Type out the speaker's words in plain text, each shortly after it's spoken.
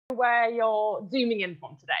Where you're zooming in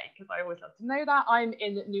from today, because I always love to know that. I'm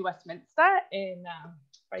in New Westminster, in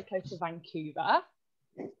very close to Vancouver.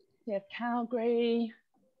 We have Calgary,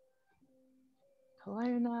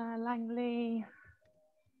 Kelowna, Langley.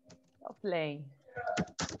 Lovely.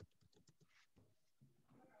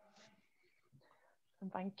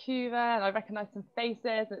 From Vancouver, and I recognise some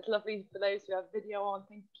faces, and it's lovely for those who have video on.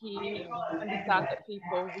 Thank you. I understand that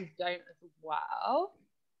people who don't as well.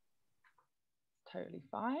 Totally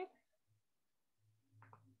fine.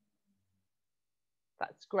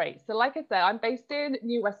 That's great. So like I said, I'm based in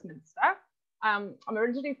New Westminster. I'm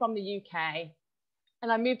originally from the UK,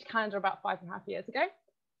 and I moved to Canada about 5.5 years ago.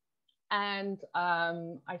 And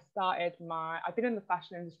I've been in the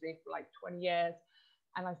fashion industry for like 20 years,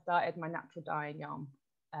 and I started my natural dyeing yarn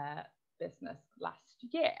business last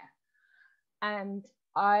year. And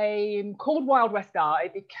I'm called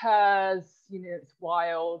WildWestDye because, you know, it's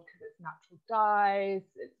wild because it's natural dyes.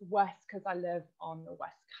 It's west because I live on the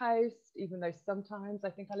west coast, even though sometimes I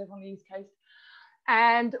think I live on the east coast.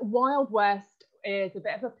 And Wild West is a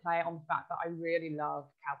bit of a play on the fact that I really love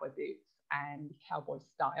cowboy boots and cowboy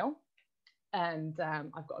style. And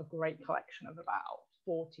I've got a great collection of about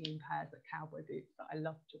 14 pairs of cowboy boots that I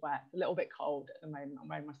love to wear. It's a little bit cold at the moment. I'm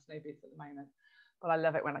wearing my snow boots at the moment, but I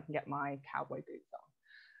love it when I can get my cowboy boots on.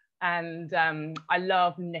 And I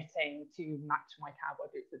love knitting to match my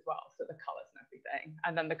cowboy boots as well, so the colours and everything.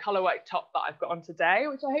 And then the colour work top that I've got on today,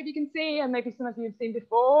 which I hope you can see, and maybe some of you have seen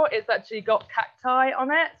before, is actually got cacti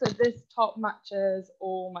on it. So this top matches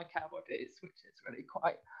all my cowboy boots, which is really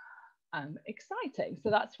quite exciting.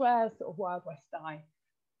 So that's where sort of Wild West Dye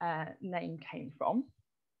name came from.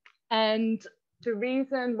 And the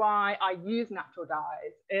reason why I use natural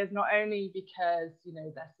dyes is not only because, you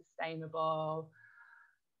know, they're sustainable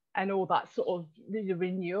and all that sort of the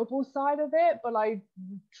renewable side of it, but I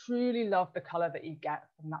truly love the color that you get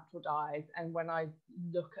from natural dyes. And when I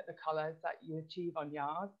look at the colors that you achieve on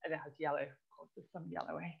yarn, and it has yellow, of course, there's some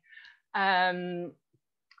yellow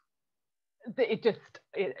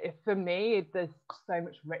for me, there's so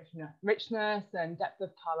much richness and depth of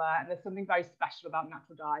color, and there's something very special about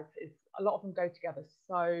natural dyes. A lot of them go together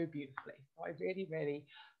so beautifully. So I really, really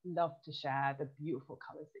love to share the beautiful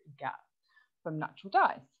colors that you get from natural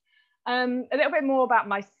dyes. A little bit more about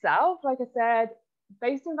myself. Like I said,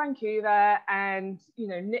 based in Vancouver, and you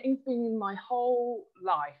know, knitting's been my whole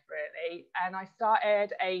life really. And I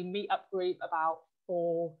started a meetup group about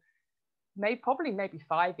maybe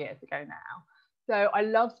 5 years ago now. So I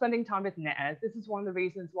love spending time with knitters. This is one of the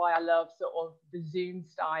reasons why I love sort of the Zoom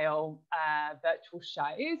style virtual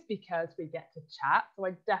shows, because we get to chat. So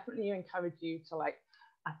I definitely encourage you to like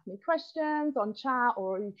ask me questions on chat,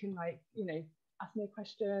 or you can like, you know, ask me a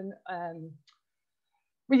question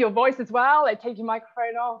with your voice as well. Like take your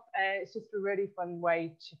microphone off. It's just a really fun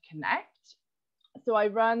way to connect. So I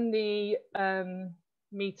run the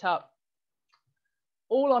meetup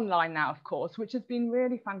all online now, of course, which has been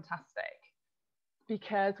really fantastic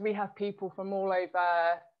because we have people from all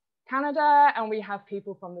over Canada and we have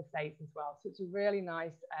people from the States as well. So it's a really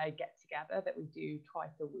nice get together that we do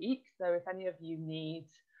twice a week. So if any of you need,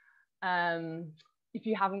 if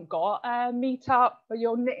you haven't got a meetup for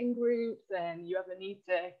your knitting groups and you ever need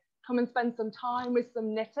to come and spend some time with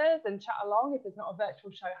some knitters and chat along, if there's not a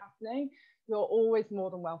virtual show happening, you're always more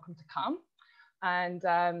than welcome to come. And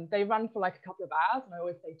they run for like a couple of hours, and I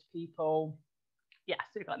always say to people, yes,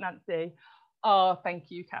 so we've got Nancy. Oh, thank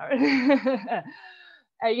you, Karen.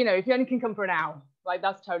 You know, if you only can come for an hour, like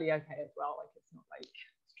that's totally okay as well. Like it's not like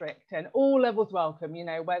strict, and all levels welcome, you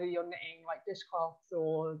know, whether you're knitting like dishcloths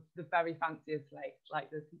or the very fanciest lace, like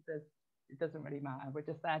it doesn't really matter. We're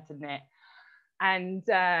just there to knit and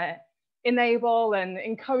enable and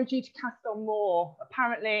encourage you to cast on more.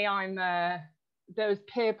 Apparently there was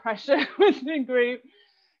peer pressure within the group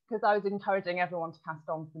because I was encouraging everyone to cast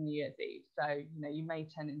on for New Year's Eve. So, you know, you may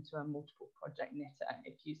turn into a multiple project knitter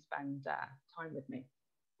if you spend time with me.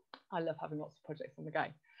 I love having lots of projects on the go.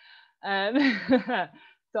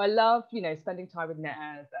 So I love, you know, spending time with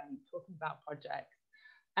knitters and talking about projects.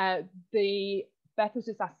 Beth was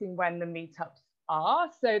just asking when the meetups are.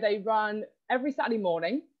 So they run every Saturday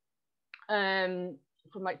morning from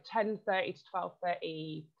like 10:30 to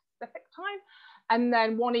 12:30 Pacific time. And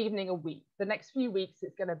then one evening a week. The next few weeks,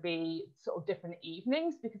 it's going to be sort of different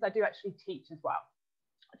evenings because I do actually teach as well.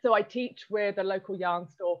 So I teach with a local yarn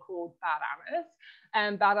store called Bad Anna's,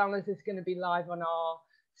 and Bad Anna's is going to be live on our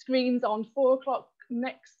screens on 4 o'clock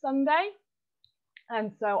next Sunday.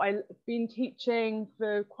 And so I've been teaching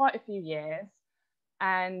for quite a few years,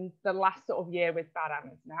 and the last sort of year with Bad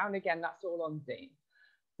Anna's now. And again, that's all on Zoom.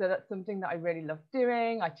 So that's something that I really love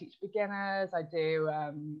doing. I teach beginners, I do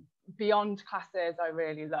beyond classes I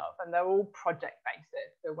really love, and they're all project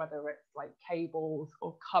basis. So whether it's like cables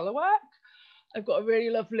or colour work, I've got a really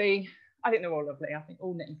lovely, I think they're all lovely. I think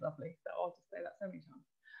all knitting's lovely. So I'll just say that so many times.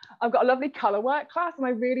 I've got a lovely colour work class, and I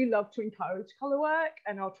really love to encourage colour work,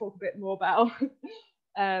 and I'll talk a bit more about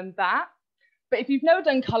that. But if you've never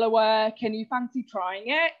done colour work and you fancy trying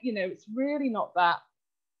it, you know, it's really not that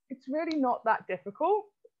difficult.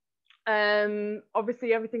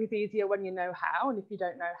 Obviously everything is easier when you know how, and if you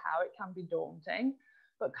don't know how, it can be daunting.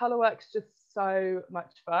 But colour work's just so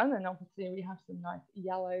much fun, and obviously we have some nice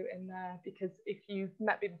yellow in there, because if you've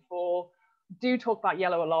met me before, do talk about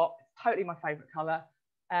yellow a lot. It's totally my favourite colour.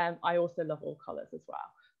 I also love all colours as well.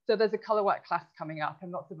 So there's a colour work class coming up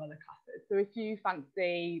and lots of other classes. So if you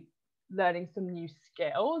fancy learning some new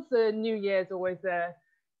skills, the New Year's always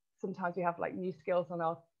sometimes we have like new skills on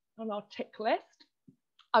our tick list.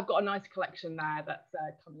 I've got a nice collection there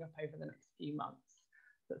that's coming up over the next few months.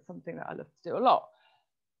 That's something that I love to do a lot.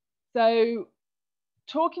 So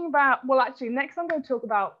talking about, well, actually next I'm going to talk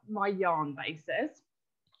about my yarn bases,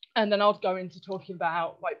 and then I'll go into talking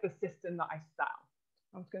about like the system that I sell.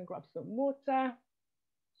 I'm just going to grab some water.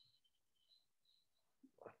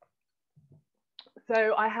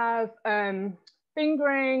 So I have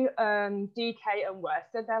fingering, DK and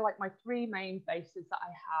worsted. They're like my three main bases that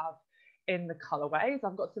I have in the colorways.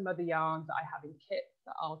 I've got some other yarns that I have in kits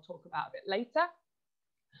that I'll talk about a bit later.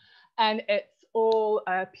 And it's all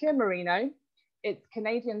pure merino. It's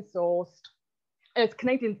Canadian sourced. It's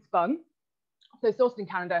Canadian spun, so sourced in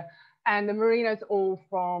Canada. And the merino's all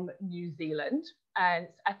from New Zealand, and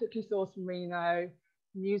it's ethically sourced merino.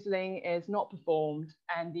 Mulesing is not performed,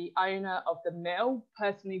 and the owner of the mill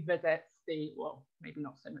personally visits the, well, maybe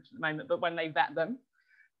not so much at the moment, but when they vet them,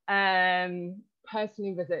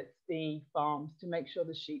 personally visits the farms to make sure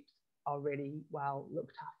the sheep are really well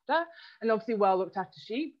looked after. And obviously well looked after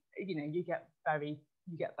sheep, you know, you get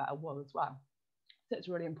better wool as well. So it's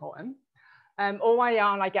really important. All my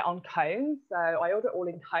yarn I get on cones, so I order all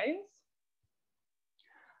in cones.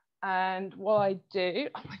 And what I do,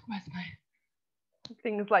 oh my, where's my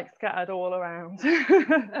things like scattered all around.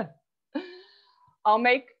 I'll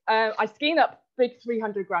make, I skein up big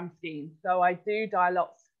 300 gram skeins. So I do dye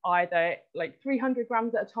lots, either like 300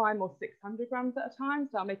 grams at a time or 600 grams at a time.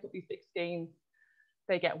 So I'll make up these big skeins.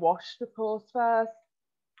 They get washed, of course, first.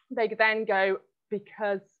 They then go,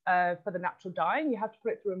 because for the natural dyeing, you have to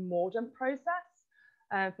put it through a mordant process.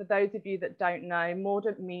 For those of you that don't know,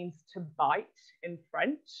 mordant means to bite in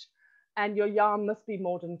French. And your yarn must be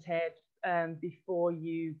mordanted before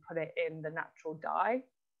you put it in the natural dye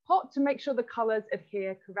pot to make sure the colours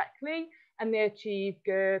adhere correctly and they achieve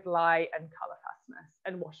good light and colour fastness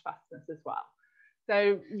and wash fastness as well.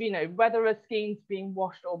 So, you know, whether a skein's being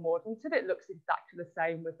washed or mordanted, it looks exactly the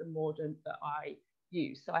same with the mordant that I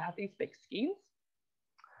use. So I have these big skeins.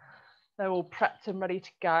 They're all prepped and ready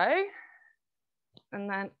to go. And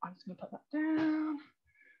then I'm just going to put that down,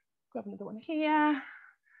 grab another one here.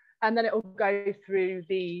 And then it will go through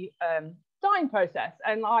the dyeing process.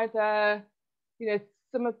 And either, you know,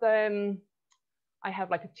 some of them, I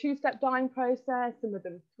have like a two-step dyeing process, some of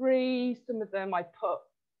them three, some of them I put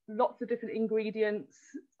lots of different ingredients.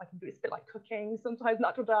 I can do it's a bit like cooking, sometimes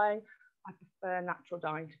natural dyeing. I prefer natural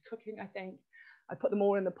dyeing to cooking, I think. I put them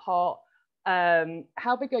all in the pot.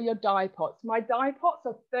 How big are your dye pots? My dye pots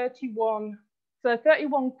are 31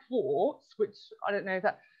 quarts, which I don't know if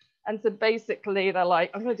that, and so basically they're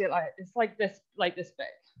like, I'm gonna do it like, it's like this big,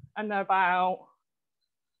 and they're about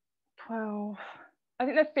 12, I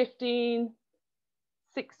think they're 15,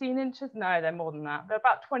 16 inches. No, they're more than that. They're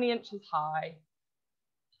about 20 inches high.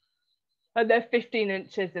 And they're 15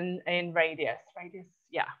 inches in radius,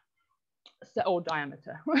 yeah, so, or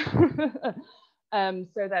diameter. So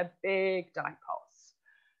they're big dye pots.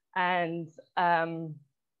 And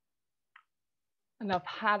I've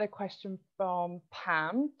had a question from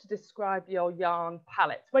Pam to describe your yarn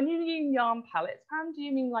palettes. When you mean yarn palettes, Pam, do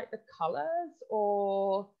you mean like the colors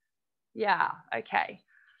or? Yeah, okay.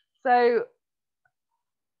 So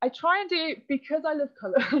I try and do, because I love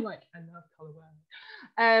color, I'm like, I love color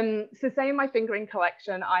wearing. So say in my fingering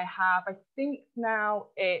collection, I have, I think now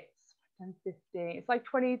it's 10, 15, it's like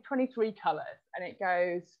 23 colors, and it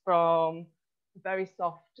goes from very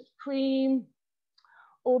soft cream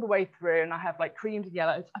all the way through, and I have like creams and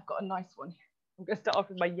yellows. I've got a nice one here. I'm going to start off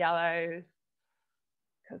with my yellows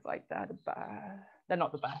because like they're the best. They're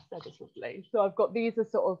not the best, they're just lovely. So I've got, these are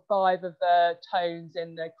sort of 5 of the tones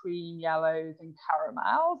in the cream, yellows and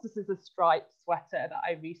caramels. This is a striped sweater that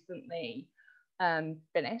I recently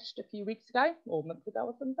finished a few weeks ago or a month ago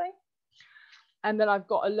or something. And then I've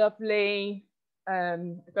got a lovely,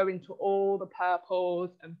 go into all the purples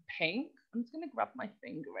and pinks. I'm just going to grab my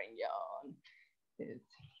fingering yarn.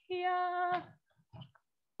 It's here.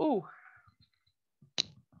 Oh,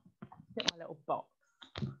 get my little box.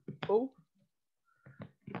 Oh,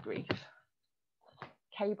 grief.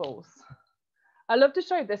 Cables. I love to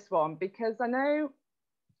show this one because I know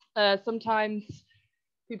sometimes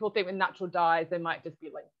people think with natural dyes, they might just be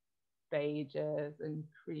like beiges and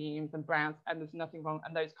creams and browns, and there's nothing wrong,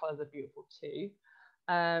 and those colors are beautiful too.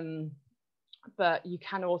 But you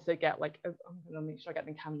can also get like, I'm gonna make sure I get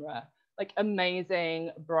the camera, like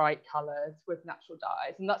amazing bright colors with natural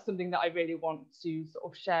dyes, and that's something that I really want to sort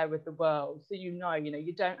of share with the world, so you know,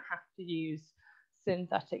 you don't have to use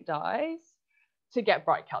synthetic dyes to get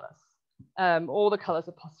bright colors. All the colors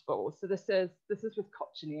are possible. So this is with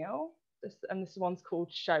cochineal, and this one's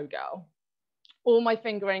called Showgirl. All my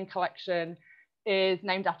fingering collection is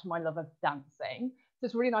named after my love of dancing. So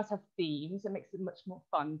it's really nice to have themes. It makes it much more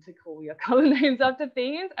fun to call your color names after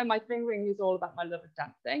themes. And my fingering is all about my love of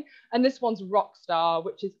dancing. And this one's Rockstar,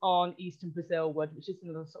 which is on Eastern Brazil wood, which is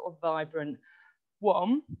another sort of vibrant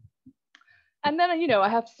one. And then, I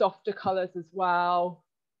have softer colors as well,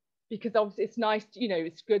 because obviously it's nice,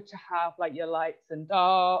 it's good to have like your lights and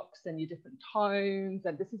darks and your different tones.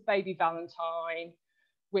 And this is Baby Valentine,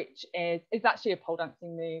 which is actually a pole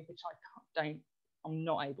dancing move, which I'm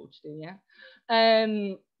not able to do yet.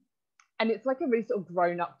 And it's like a really sort of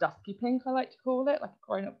grown up dusky pink, I like to call it, like a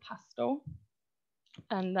grown up pastel.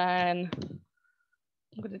 And then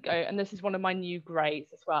I'm going to go, and this is one of my new greys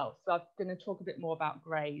as well. So I'm going to talk a bit more about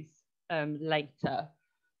greys later.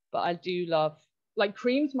 But I do love, like,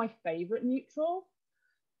 cream's my favorite neutral,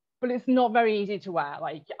 but it's not very easy to wear.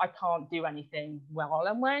 Like, I can't do anything while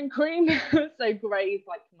I'm wearing cream. So grey is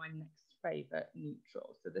like my next favorite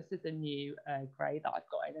neutral. So this is a new grey that I've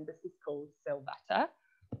got in, and this is called Silvetta.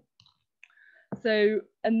 So,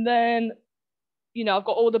 and then, I've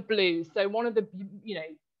got all the blues. So one of the,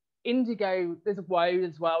 indigo, there's a woad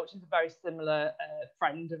as well, which is a very similar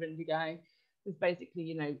friend of indigo. It's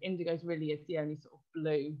basically, indigo really is the only sort of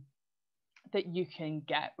blue that you can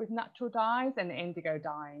get with natural dyes, and indigo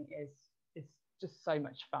dyeing is just so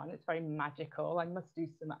much fun. It's very magical. I must do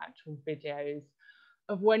some actual videos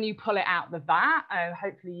of when you pull it out the vat.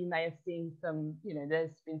 Hopefully you may have seen some,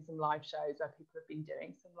 there's been some live shows where people have been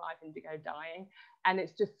doing some live indigo dyeing, and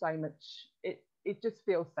it's just so much, it just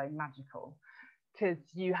feels so magical, because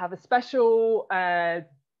you have a special dye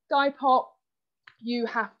pot. You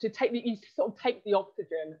have to sort of take the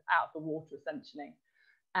oxygen out of the water essentially.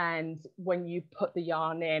 And when you put the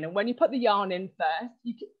yarn in,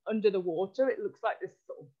 first, under the water, it looks like this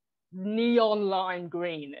sort of neon lime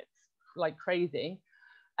green. It's like crazy.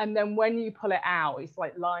 And then when you pull it out, it's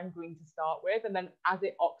like lime green to start with. And then as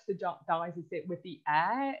it oxidizes it with the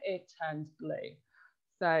air, it turns blue.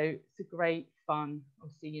 So it's a great fun.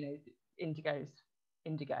 Obviously, indigo's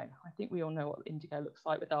indigo. I think we all know what indigo looks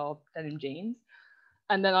like with our denim jeans.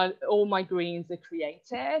 And then all my greens are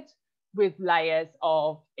created with layers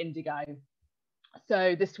of indigo.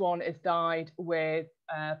 So this one is dyed with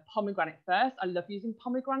pomegranate first. I love using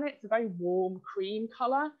pomegranate. It's a very warm cream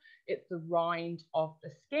color. It's the rind of the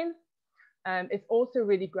skin. It's also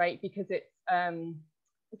really great because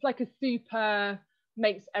it's like a super,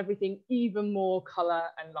 makes everything even more color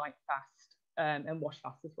and light fast and wash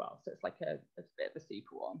fast as well. So it's like a bit of a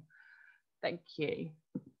super one. Thank you.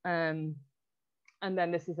 And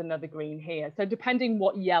then this is another green here. So depending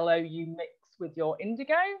what yellow you mix with your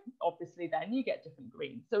indigo, obviously then you get different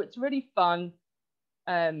greens. So it's really fun.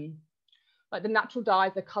 Like the natural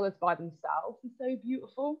dyes, the colors by themselves are so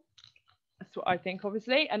beautiful. That's what I think,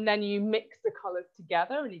 obviously. And then you mix the colors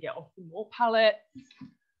together and you get often more palettes.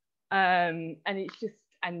 And it's just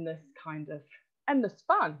endless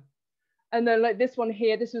fun. And then like this one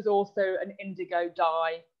here, this was also an indigo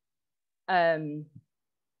dye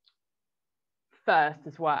first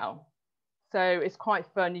as well. So it's quite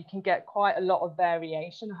fun. You can get quite a lot of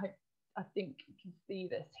variation. I think you can see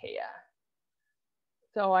this here.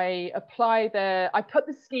 So I put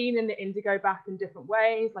the skein in the indigo back in different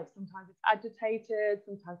ways. Like sometimes it's agitated,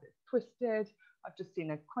 sometimes it's twisted. I've just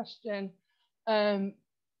seen a question.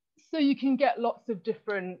 So you can get lots of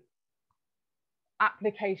different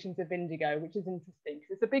applications of indigo, which is interesting because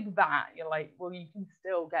it's a big vat. You're like, well, you can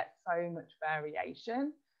still get so much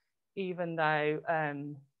variation, even though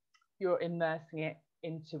you're immersing it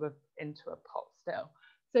into a pot still.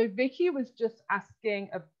 So Vicky was just asking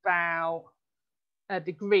about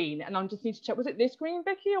the green, and I just need to check, was it this green,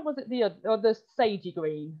 Vicky, or was it the sagey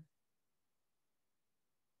green?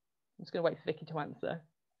 I'm just going to wait for Vicky to answer.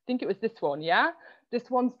 I think it was this one, yeah? This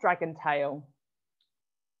one's Dragon Tail.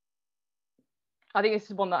 I think this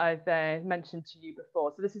is one that I've mentioned to you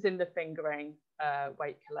before. So this is in the fingering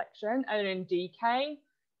weight collection, and in DK,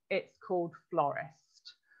 it's called Florist.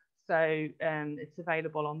 So it's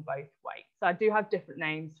available on both weights. So I do have different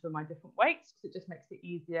names for my different weights because it just makes it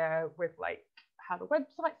easier with like how the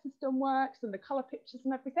website system works and the color pictures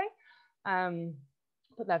and everything.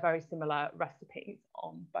 But they're very similar recipes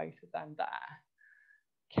on both of them there.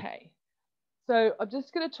 Okay. So I'm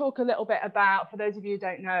just going to talk a little bit about, for those of you who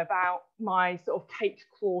don't know, about my sort of cake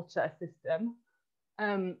quarter system.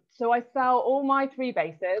 So I sell all my 3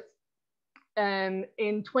 bases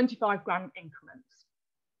in 25 gram increments.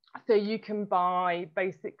 So you can buy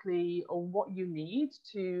basically what you need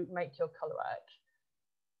to make your colour work.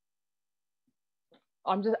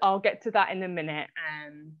 I'll get to that in a minute,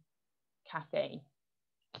 Kathy.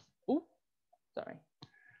 Oh, sorry.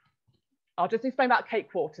 I'll just explain about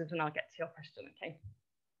cake quarters and I'll get to your question, okay?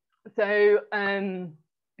 So,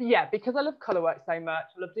 yeah, because I love colour work so much,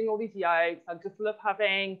 I love doing all these yokes, I just love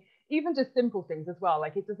having even just simple things as well.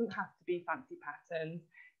 Like it doesn't have to be fancy patterns,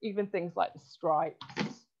 even things like the stripes.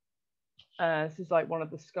 This is like one of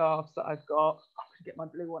the scarves that I've got. I'm going to get my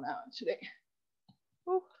blue one out actually.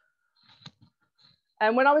 Ooh.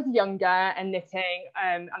 And when I was younger and knitting,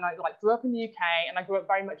 and I like grew up in the UK, and I grew up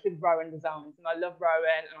very much with Rowan designs, and I love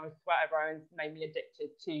Rowan, and I swear Rowan's made me addicted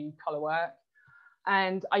to colour work.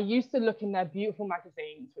 And I used to look in their beautiful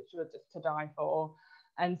magazines, which were just to die for,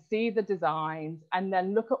 and see the designs, and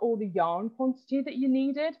then look at all the yarn quantity that you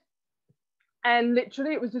needed. And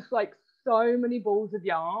literally, it was just like so many balls of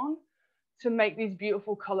yarn to make these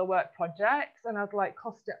beautiful colour work projects. And I'd like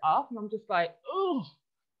cost it up, and I'm just like, oh,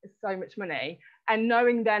 it's so much money. And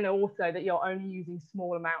knowing then also that you're only using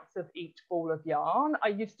small amounts of each ball of yarn, I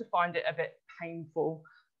used to find it a bit painful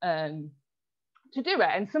to do it.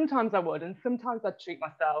 And sometimes I would, and sometimes I'd treat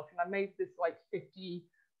myself. And I made this like 50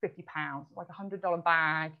 pounds, like $100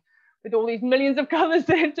 bag with all these millions of colours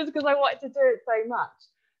in, just because I wanted to do it so much.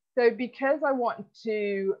 So because I want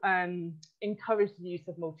to encourage the use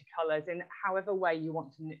of multicolours in however way you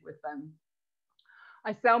want to knit with them,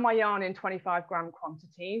 I sell my yarn in 25 gram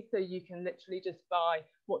quantities, so you can literally just buy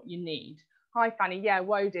what you need. Hi, Fanny. Yeah,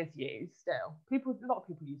 woad is used still. A lot of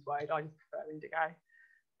people use woad. I just prefer indigo.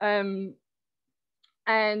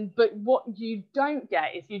 But what you don't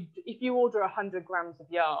get is if you order 100 grams of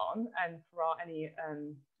yarn, and for any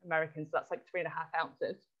Americans, that's like 3.5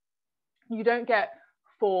 ounces, you don't get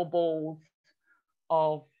 4 balls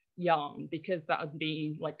of yarn, because that would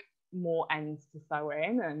be like more ends to sew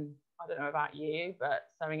in, and I don't know about you, but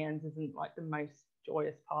sewing ends isn't like the most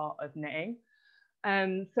joyous part of knitting.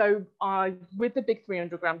 So with the big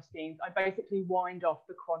 300 gram schemes, I basically wind off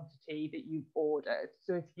the quantity that you've ordered.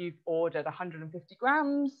 So if you've ordered 150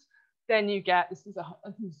 grams, then you get, I think this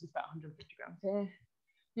is about 150 grams here.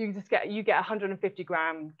 You get 150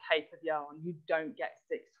 gram cake of yarn. You don't get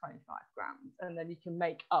 625 grams. And then you can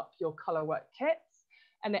make up your colour work kits,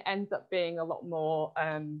 and it ends up being a lot more,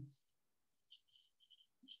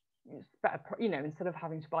 it's better, you know, instead of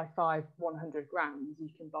having to buy 5 100 grams, you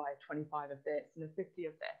can buy 25 of this and a 50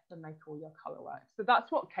 of this and make all your colour work. So that's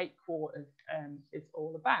what cake quarters is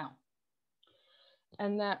all about.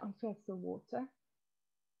 And then I'm going to have some water.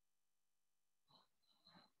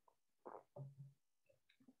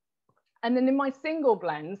 And then in my single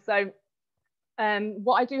blends, so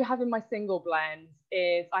what I do have in my single blends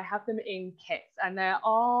is I have them in kits, and there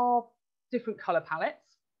are different colour palettes.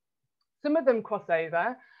 Some of them cross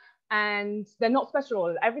over, and they're not special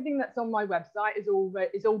orders. Everything that's on my website is all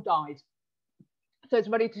dyed, so it's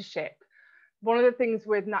ready to ship. One of the things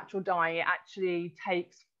with natural dye, it actually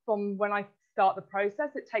takes, from when I start the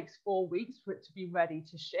process, it takes 4 weeks for it to be ready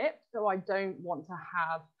to ship. So I don't want to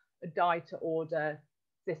have a dye to order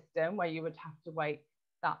system where you would have to wait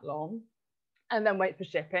that long and then wait for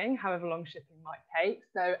shipping, however long shipping might take.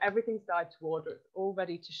 So everything's dyed to order, it's all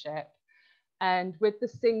ready to ship. And with the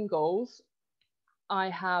singles, I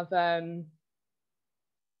have, I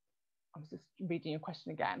was just reading your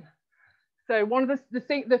question again. So one of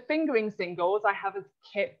the fingering singles, I have a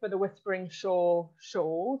kit for the Whispering Shawl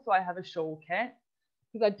shawl. So I have a shawl kit,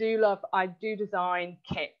 because I do design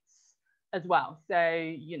kits as well. So,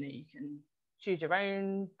 you know, you can choose your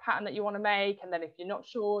own pattern that you want to make. And then if you're not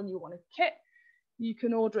sure and you want a kit, you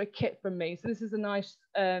can order a kit from me. So this is a nice,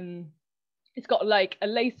 it's got like a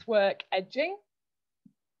lacework edging.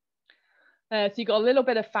 So you've got a little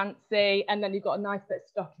bit of fancy, and then you've got a nice bit of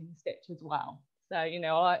stocking stitch as well. So, you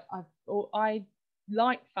know, I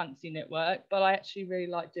like fancy knitwork, but I actually really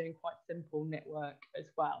like doing quite simple knitwork as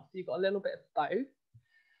well. So you've got a little bit of both.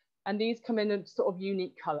 And these come in sort of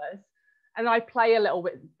unique colours. And I play a little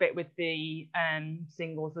bit with the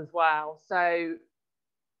singles as well. So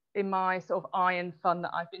in my sort of iron fun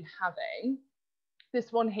that I've been having,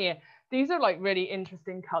 this one here, these are like really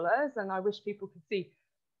interesting colors, and I wish people could see,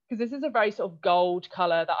 because this is a very sort of gold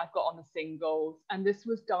color that I've got on the singles, and this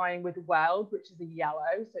was dyeing with Weld, which is a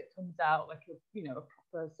yellow, so it comes out like a, you know, a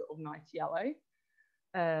proper sort of nice yellow,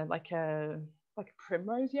 like a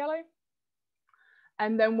primrose yellow.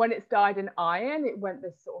 And then when it's dyed in iron, it went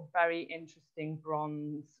this sort of very interesting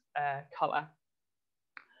bronze color.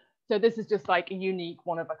 So this is just like a unique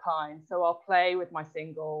one of a kind. So I'll play with my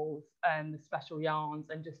singles and the special yarns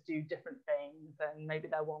and just do different things, and maybe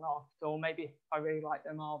they're one-offs, or maybe if I really like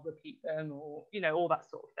them, I'll repeat them, or, you know, all that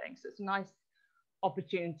sort of thing. So it's a nice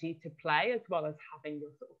opportunity to play as well as having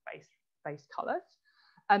your sort of base colors.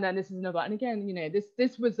 And then this is another, and again, you know,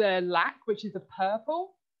 this was a lac, which is a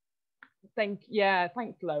purple. Thanks,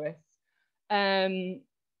 Lois. And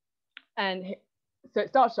so it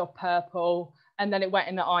started off purple, and then it went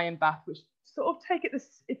in the iron bath, which sort of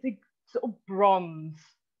it's a sort of bronze,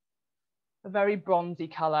 a very bronzy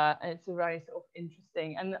color, and it's a very sort of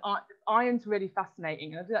interesting. And iron's really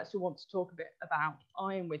fascinating. And I did actually want to talk a bit about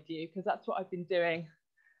iron with you, because that's what I've been doing.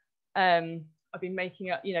 I've been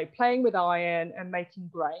making you know, playing with iron and making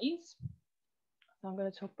greys. So I'm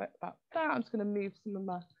going to talk about that. I'm just going to move some of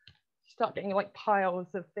my, start getting like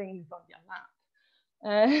piles of things on your lap.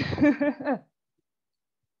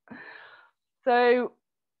 So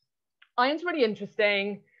iron's really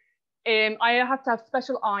interesting. I have to have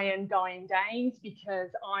special iron dyeing days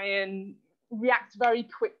because iron reacts very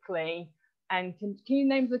quickly. And can you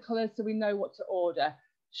name the colours so we know what to order?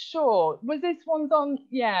 Sure. Was this one's on?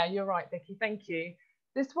 Yeah, you're right, Vicky. Thank you.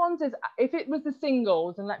 This one's is, if it was the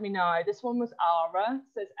singles, and let me know. This one was ARA,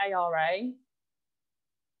 so it's ARA.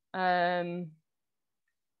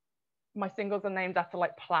 My singles are named after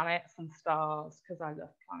like planets and stars, because I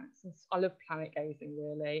love planets and I love planet gazing,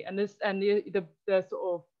 really. And this, and the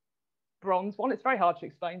sort of bronze one, it's very hard to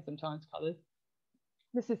explain sometimes colours.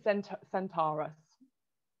 This is Centaurus.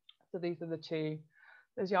 So these are the two.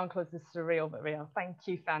 Those yarn colours are surreal but real. Thank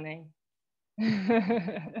you, Fanny.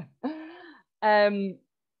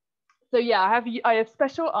 So yeah, I have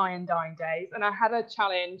special iron dyeing days, and I had a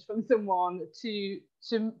challenge from someone to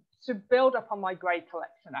build up on my grey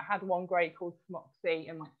collection. I had one grey called Smoxy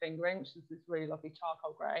in my fingering, which is this really lovely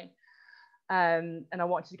charcoal grey. And I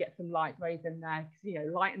wanted to get some light greys in there, because, you know,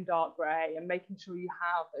 light and dark grey, and making sure you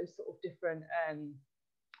have those sort of different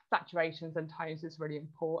saturations and tones is really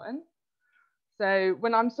important. So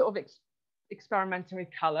when I'm sort of experimenting with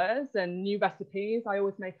colours and new recipes, I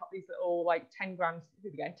always make up these little like 10 gram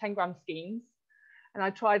skeins. And I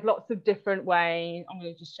tried lots of different ways. I'm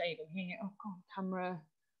going to just shade them here. Oh God, camera.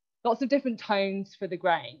 Lots of different tones for the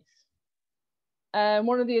greys.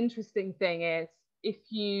 One of the interesting thing is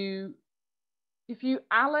if you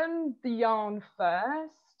alum the yarn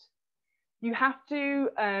first, you have to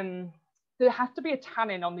there has to be a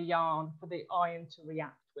tannin on the yarn for the iron to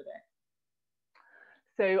react with it.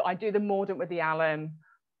 So I do the mordant with the alum,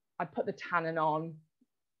 I put the tannin on,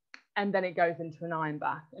 and then it goes into an iron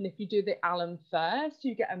bath. And if you do the alum first,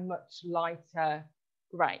 you get a much lighter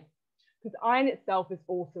grey, because iron itself is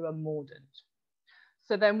also a mordant.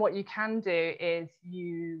 So then what you can do is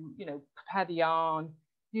you know, prepare the yarn,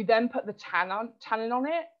 you then put the tannin on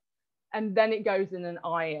it, and then it goes in an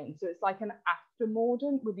iron. So it's like an after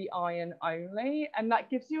mordant with the iron only, and that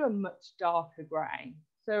gives you a much darker grey.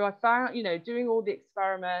 So I found, you know, doing all the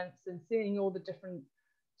experiments and seeing all the different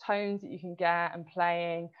tones that you can get and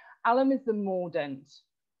playing, alum is the mordant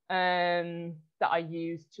that I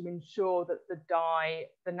use to ensure that the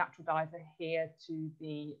natural dyes adhere to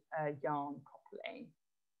the yarn properly.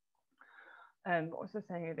 What was I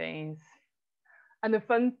saying with these? And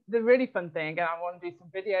the really fun thing, and I want to do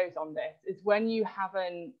some videos on this, is when you're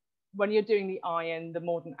doing the iron, the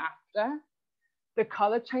mordant after, the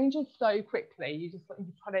color changes so quickly. You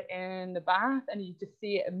put it in the bath and you just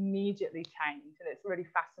see it immediately change, and it's really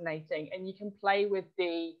fascinating. And you can play with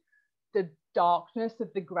the darkness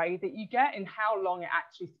of the grey that you get and how long it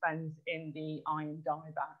actually spends in the iron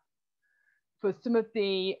dye bath. For some of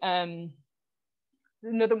the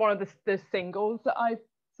another one of the singles that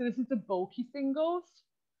so this is the bulky singles,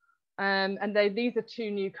 and these are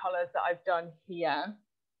two new colors that I've done here.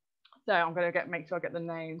 So I'm going to make sure I get the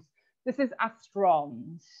names. This is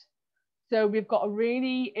Astrons. So we've got a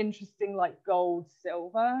really interesting like gold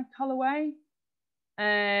silver colorway.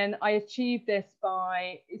 And I achieved this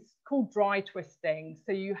it's called dry twisting.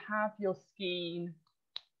 So you have your skein,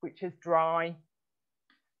 which is dry.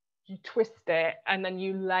 You twist it and then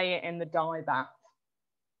you lay it in the dye bath.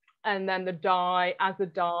 And then the dye, as the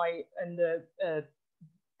dye and the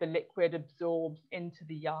liquid absorbs into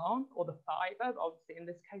the yarn or the fibre, obviously in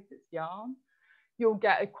this case it's yarn, you'll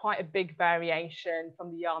get quite a big variation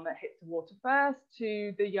from the yarn that hits the water first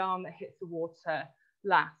to the yarn that hits the water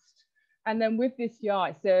last. And then with this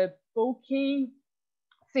yarn, it's a bulky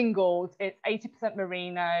singles, it's 80%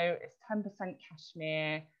 merino, it's 10%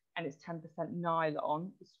 cashmere, and it's 10%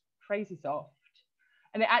 nylon. It's crazy soft.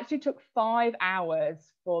 And it actually took 5 hours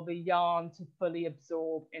for the yarn to fully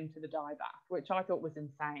absorb into the dye bath, which I thought was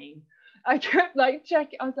insane. I kept like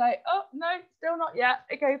checking, I was like, oh no, still not yet.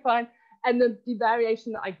 Okay, fine. And the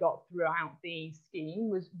variation that I got throughout the scheme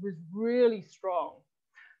was really strong.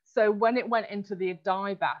 So when it went into the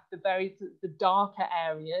dye bath, the darker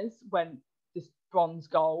areas went this bronze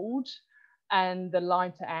gold, and the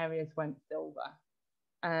lighter areas went silver.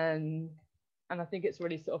 And I think it's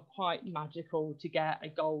really sort of quite magical to get a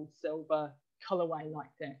gold silver colorway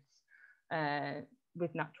like this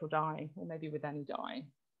with natural dye, or maybe with any dye.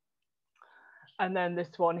 And then this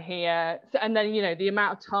one here, so, and then, you know, the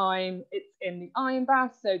amount of time it's in the iron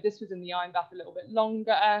bath. So this was in the iron bath a little bit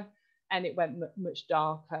longer, and it went much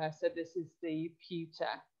darker. So this is the pewter,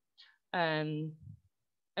 and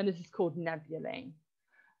this is called nebulae.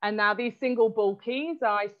 And now these single bulkies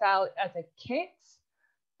I sell as a kit.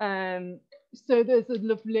 So there's a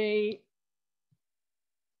lovely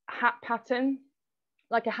hat pattern,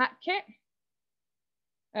 like a hat kit.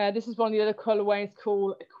 This is one of the other colorways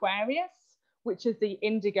called Aquarius, which is the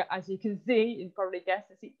indigo, as you can see, you can probably guess,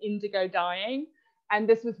 it's the indigo dyeing. And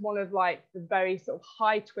this was one of like the very sort of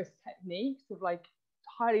high twist techniques of like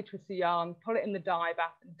highly twisted yarn, put it in the dye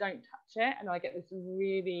bath and don't touch it. And I get this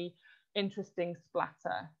really interesting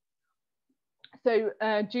splatter. So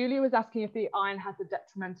Julia was asking if the iron has a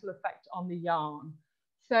detrimental effect on the yarn.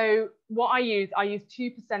 So what I use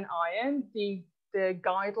 2% iron. The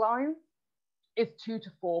guideline is 2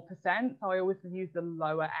 to 4%. So I always use the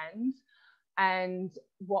lower end. And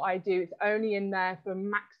what I do, it's only in there for a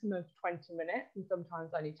maximum of 20 minutes and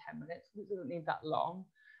sometimes only 10 minutes. It doesn't need that long.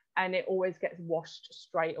 And it always gets washed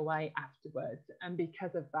straight away afterwards. And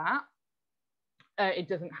because of that, it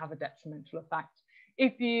doesn't have a detrimental effect.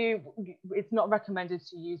 It's not recommended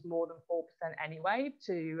to use more than 4% anyway,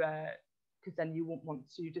 because then you won't want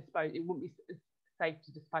to dispose. It wouldn't be safe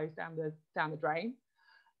to dispose down the drain.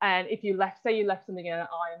 And if you say you left something in an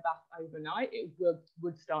iron bath overnight, it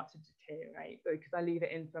would start to deteriorate, because I leave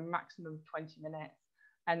it in for a maximum of 20 minutes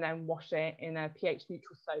and then wash it in a pH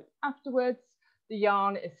neutral soap afterwards. The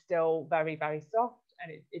yarn is still very, very soft,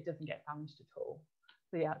 and it doesn't get damaged at all.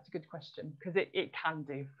 So yeah, it's a good question, because it can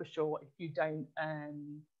do for sure if you don't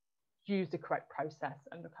use the correct process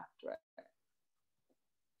and look after it.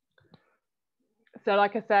 So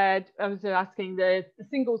like I said, I was asking the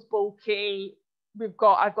singles bulky. I've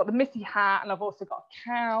got the Missy hat, and I've also got a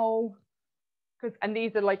cow. And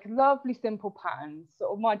these are like lovely simple patterns.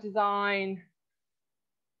 Sort of my design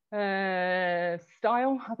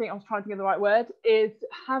style, I think I was trying to think of the right word, is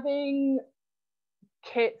having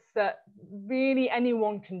kits that really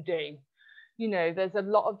anyone can do. You know, there's a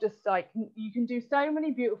lot of just like, you can do so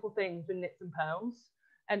many beautiful things with knits and pearls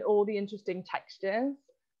and all the interesting textures.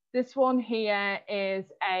 This one here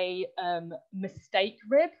is a mistake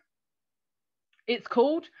rib. It's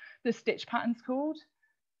called, the stitch pattern's called,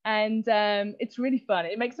 and it's really fun.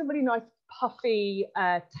 It makes a really nice puffy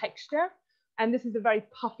texture, and this is a very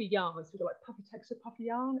puffy yarn. So we've got like puffy texture, puffy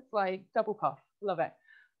yarn. It's like double puff, love it.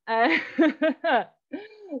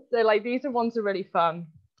 So like these are ones that are really fun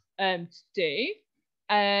to do,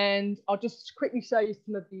 and I'll just quickly show you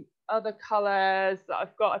some of the other colors that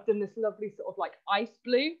I've got. I've done this lovely sort of like ice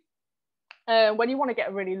blue. When you want to get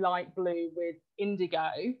a really light blue with indigo,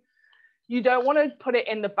 you don't want to put it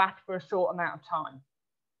in the bath for a short amount of time,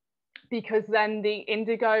 because then the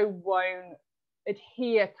indigo won't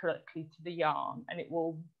adhere correctly to the yarn, and it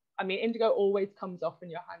will, I mean, indigo always comes off in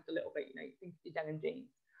your hands a little bit, you know, you think of your denim jeans.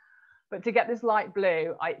 But to get this light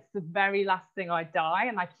blue, it's the very last thing I dye,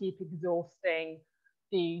 and I keep exhausting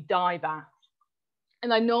the dye bath.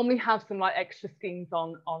 And I normally have some like extra skeins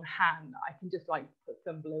on hand. I can just like put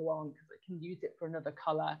some blue on, because I can use it for another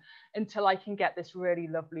color until I can get this really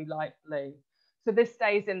lovely light blue. So this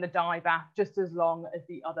stays in the dye bath just as long as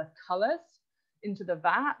the other colors into the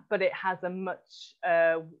vat, but it has a much,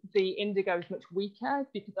 the indigo is much weaker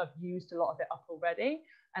because I've used a lot of it up already.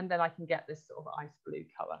 And then I can get this sort of ice blue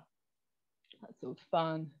color. That's sort of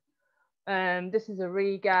fun. This is a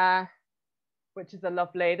Riga, which is a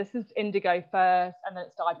lovely, this is indigo first, and then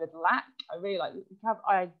it's dyed with lac. I really like,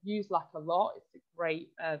 I use lac a lot. It's a great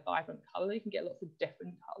vibrant color. You can get lots of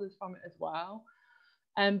different colors from it as well.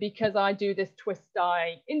 And because I do this twist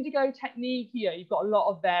dye indigo technique, you know, you've got a lot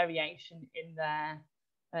of variation in there,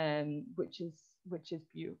 which is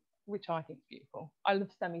beautiful, which I think is beautiful. I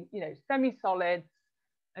love semi-solids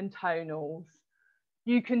and tonals.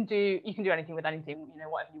 You can do anything with anything, you know,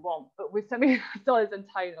 whatever you want. But with semi-solids and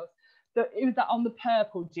tonals, it was that on the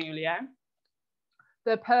purple, Julia.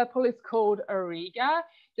 The purple is called Auriga.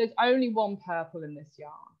 There's only one purple in this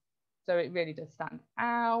yarn, so it really does stand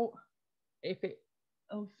out.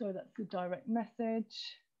 Oh, sorry, that's a direct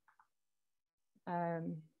message.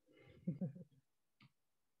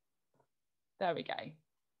 There we go.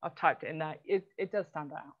 I've typed it in there. It does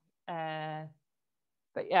stand out.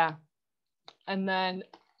 But yeah. And then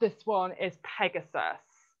this one is Pegasus.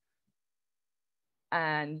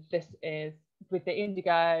 And this is with the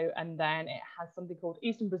indigo, and then it has something called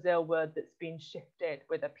Eastern Brazil wood that's been shifted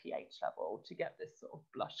with a pH level to get this sort of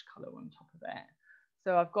blush color on top of it.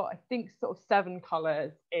 So I've got, I think, sort of 7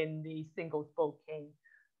 colors in the singles bulking,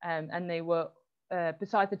 and they were,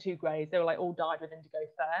 besides the 2 grays, they were like all dyed with indigo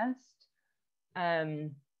first,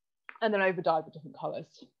 and then over dyed with different colors.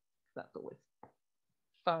 So that's always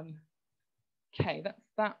fun. Okay, that's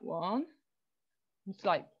that one. I'm just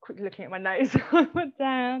like quickly looking at my notes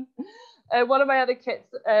down. One of my other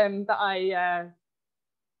kits that I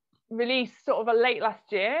released sort of late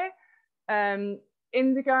last year,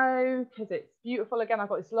 indigo, because it's beautiful. Again, I've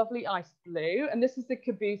got this lovely ice blue, and this is the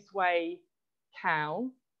Caboose Way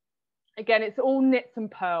cowl. Again, it's all knits and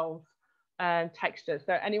pearls textures,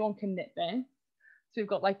 so anyone can knit this. So we've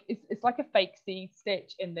got like, it's like a fake seed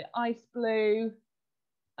stitch in the ice blue.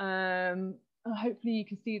 Hopefully you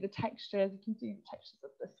can see the textures. You can see the textures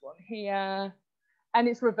of this one here. And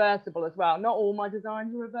it's reversible as well. Not all my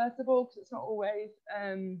designs are reversible because it's not always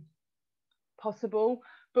possible.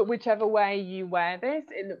 But whichever way you wear this,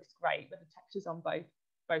 it looks great with the textures on both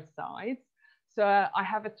sides. So I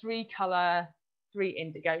have a 3-color, 3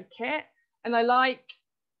 indigo kit. And I like,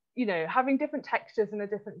 you know, having different textures and a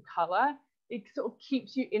different color. It sort of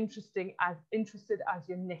keeps you interested as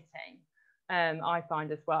you're knitting. I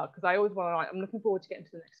find as well, because I always want to, like, I'm looking forward to getting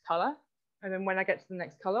to the next color. And then when I get to the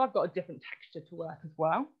next color, I've got a different texture to work as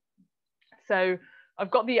well. So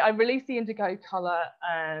I released the indigo color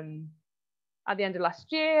at the end of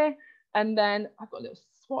last year. And then I've got little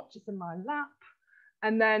swatches in my lap.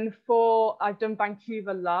 And then I've done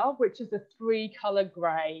Vancouver Love, which is a 3-color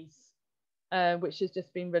grays, which has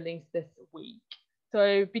just been released this week.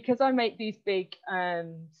 So because I make these big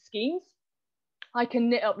skeins, I can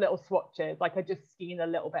knit up little swatches. Like I just skein a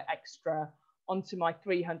little bit extra onto my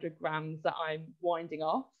 300 grams that I'm winding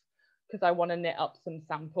off because I want to knit up some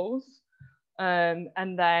samples.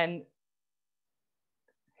 And then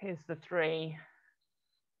here's the 3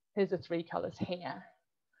 colors here.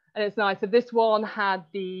 And it's nice. So this one had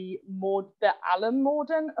the alum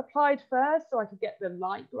mordant applied first, so I could get the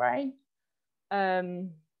light gray.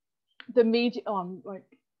 The medium, I'm like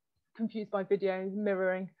confused by videos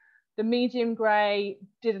mirroring. The medium gray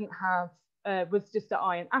didn't have, was just an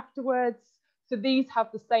iron afterwards. So these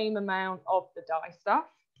have the same amount of the dye stuff,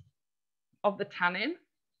 of the tannin.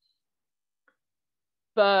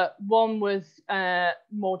 But one was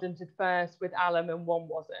mordanted first with alum and one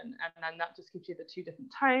wasn't. And then that just gives you the 2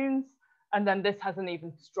 different tones. And then this has an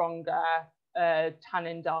even stronger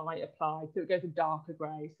tannin dye applied. So it goes a darker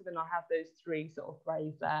gray. So then I have those 3 sort of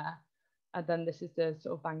grays there. And then this is the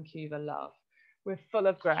sort of Vancouver Love. We're full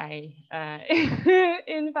of grey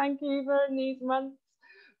in Vancouver in these months,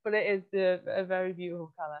 but it is a very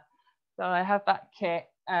beautiful colour. So I have that kit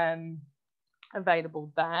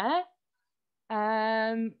available there.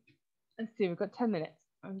 Let's see, we've got 10 minutes.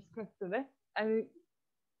 I'm just going through this. And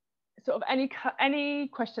sort of any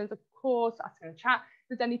questions, of course, ask in the chat.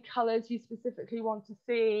 If there's any colours you specifically want to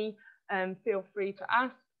see, feel free to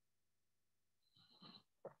ask.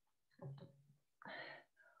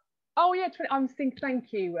 Oh yeah, I was thinking,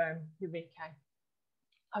 thank you, Eureka.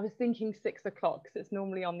 I was thinking 6 o'clock because it's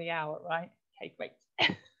normally on the hour, right? Okay, great.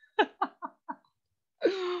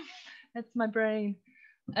 That's my brain.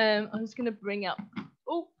 I'm just going to bring up,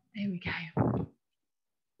 oh, there we go.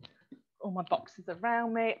 All my boxes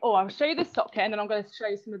around me. Oh, I'll show you the sock kit and then I'm going to show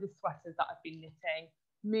you some of the sweaters that I've been knitting.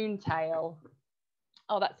 Moontail.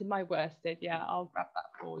 Oh, that's in my worsted. Yeah, I'll grab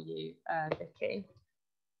that for you, Vicky.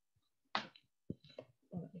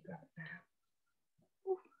 Let me grab it now.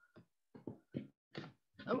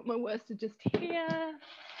 Oh, my worsted just here.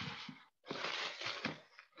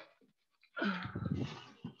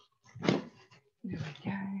 There we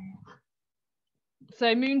go.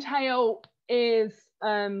 So Moontail is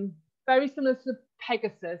very similar to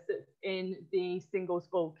Pegasus. It's in the singles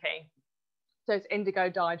bulking. So it's indigo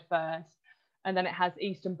dyed first. And then it has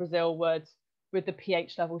Eastern Brazil wood with the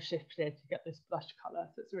pH level shifted to get this blush colour.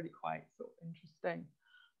 So it's really quite sort of interesting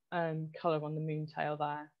colour on the moontail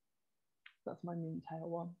there. That's my moontail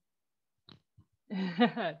one.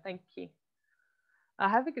 Thank you. I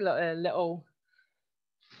have a little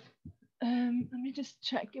let me just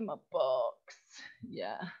check in my box.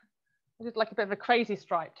 Yeah, I did like a bit of a crazy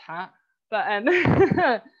striped hat, but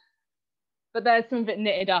but there's some of it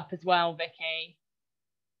knitted up as well, Vicky.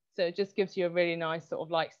 So it just gives you a really nice sort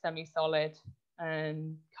of like semi-solid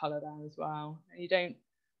colour there as well. And you don't,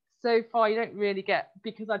 so far you don't really get,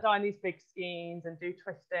 because I dye in these big skeins and do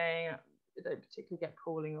twisting, you don't particularly get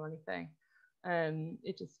pooling or anything.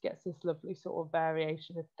 It just gets this lovely sort of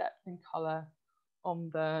variation of depth and colour on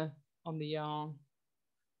the yarn,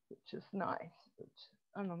 which is nice.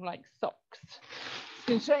 And I'm like socks. I'm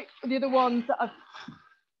going to show you the other ones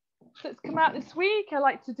that's come out this week. I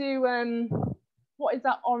like to do what is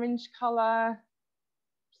that orange colour?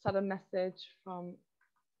 Just had a message from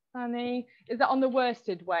Fanny. Is that on the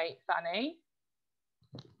worsted weight, Fanny?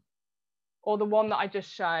 Or the one that I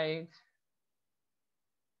just showed?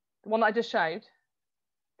 The one that I just showed?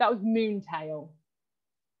 That was Moontail.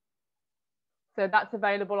 So that's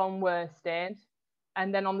available on worsted.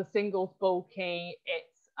 And then on the singles bulky,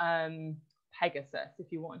 it's Pegasus,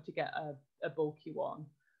 if you wanted to get a bulky one.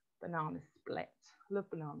 Banana Split. I love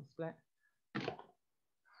Banana Split.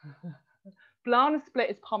 Banana Split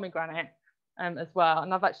is pomegranate as well.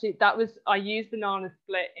 And I've actually, I used Banana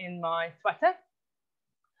Split in my sweater.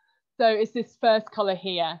 So it's this first colour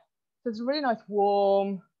here. So it's a really nice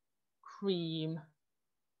warm cream.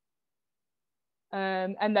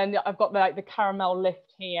 And then I've got like the caramel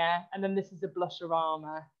lift here, and then this is the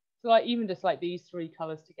blusherama. So like even just like these three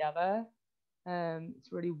colours together,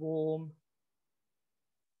 it's really warm.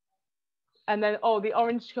 And then the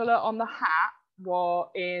orange colour on the hat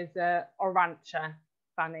is Orancha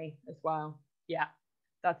Fanny as well. Yeah,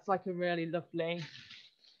 that's like a really lovely.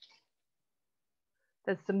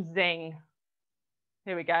 There's some zing.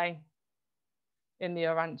 Here we go. In the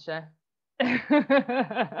Orancha.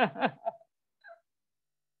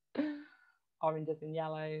 Oranges and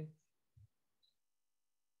yellows.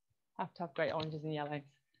 Have to have great oranges and yellows.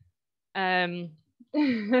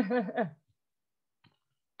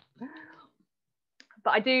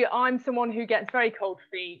 But I'm someone who gets very cold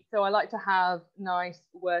feet, so I like to have nice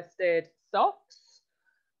worsted socks.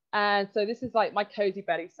 And so this is like my cozy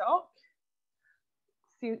belly sock.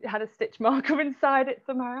 See, it had a stitch marker inside it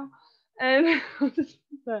somehow. So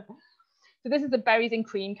this is the berries and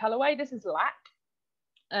cream colorway. This is lac.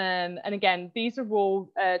 And again, these are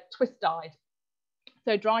all twist dyed.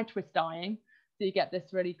 So dry twist dyeing. So you get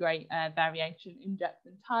this really great variation in depth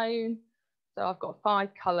and tone. So I've got 5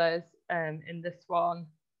 colors in this one.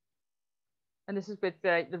 And this is with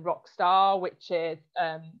the Rockstar, which is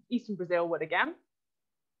Eastern Brazil wood again.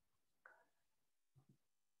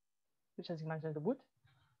 Which, as you can imagine, is a wood.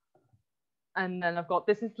 And then I've got,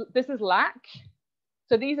 this is lac.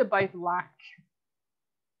 So these are both lac.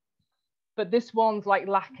 But this one's like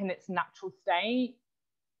lac in its natural state.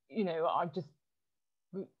 You know, I just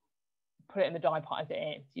put it in the dye pot as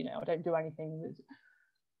it is. You know, I don't do anything.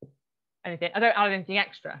 I don't add anything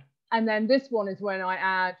extra. And then this one is when I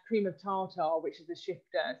add cream of tartar, which is a shifter.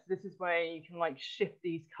 So this is where you can like shift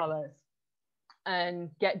these colors and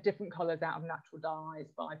get different colors out of natural dyes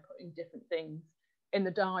by putting different things in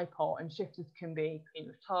the dye pot. And shifters can be cream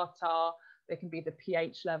of tartar, they can be the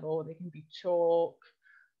pH level, they can be chalk,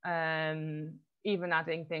 even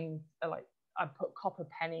adding things like I put copper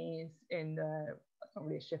pennies in that's not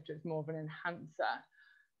really a shifter, it's more of an enhancer.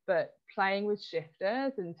 But playing with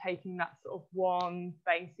shifters and taking that sort of one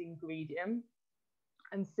base ingredient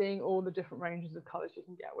and seeing all the different ranges of colors you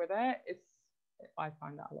can get with it, I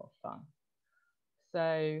find that a lot of fun.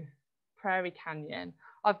 So Prairie Canyon.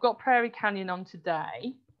 I've got Prairie Canyon on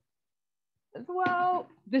today as well.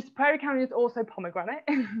 This Prairie Canyon is also pomegranate.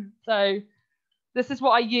 So this is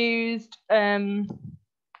what I used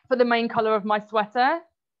for the main color of my sweater.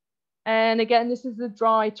 And again, this is the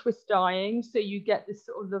dry twist dyeing, so you get this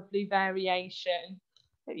sort of lovely variation.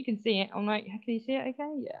 Hope you can see it. I'm like, can you see it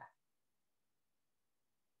okay? Yeah.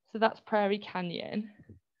 So that's Prairie Canyon.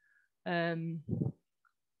 And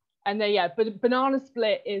then, yeah, but Banana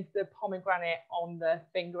Split is the pomegranate on the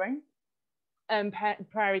fingering. And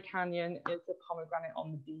Prairie Canyon is the pomegranate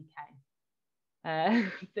on the DK.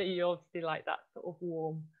 So you obviously like that sort of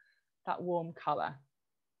warm colour,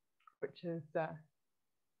 which is...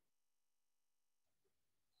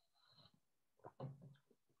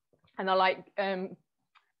 And I like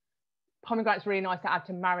pomegranate's really nice to add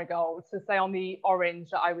to marigolds. So say on the orange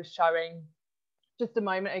that I was showing just a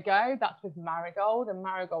moment ago. That's with marigold, and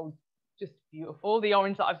marigold's just beautiful. The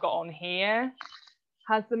orange that I've got on here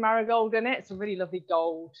has the marigold in it. It's a really lovely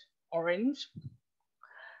gold orange.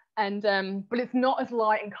 And but it's not as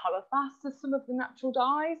light and color fast as some of the natural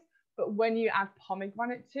dyes. But when you add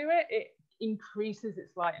pomegranate to it, it increases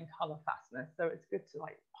its light and color fastness. So it's good to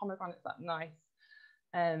like pomegranate's that nice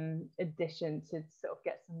addition to sort of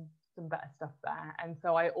get some better stuff there. And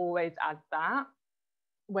so I always add that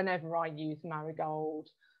whenever I use marigold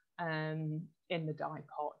in the dye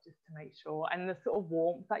pot, just to make sure. And the sort of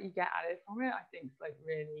warmth that you get added from it, I think is like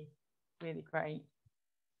really, really great.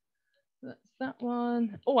 That's that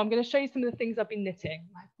one. Oh, I'm going to show you some of the things I've been knitting.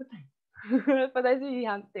 For those of you who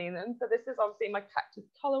haven't seen them. So this is obviously my Cactus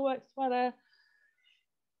Colorwork sweater.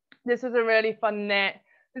 This was a really fun knit.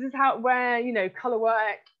 This is where, you know,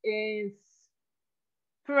 colorwork is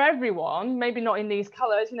for everyone, maybe not in these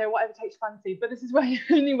colors, you know, whatever takes fancy, but this is where you're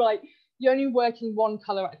only working one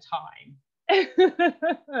color at a time.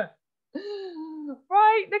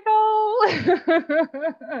 Right,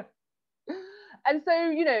 Nicole? And so,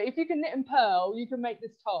 you know, if you can knit and purl, you can make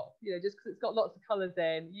this top, you know, just because it's got lots of colors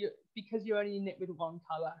in, because you only knit with one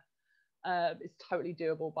color, it's totally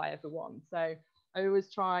doable by everyone. So I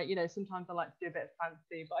always try, you know, sometimes I like to do a bit of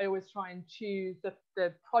fancy, but I always try and choose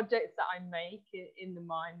the projects that I make in the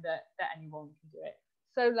mind that anyone can do it.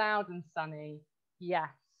 So Loud and Sunny, yes.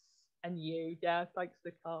 And you, yeah, thanks,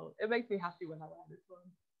 Nicole. It makes me happy when I wear this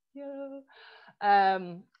one. Yeah.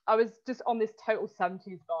 I was just on this total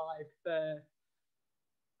 70s vibe for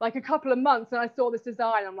like a couple of months, and I saw this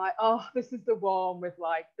design. I'm like, oh, this is the one with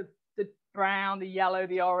like the brown, the yellow,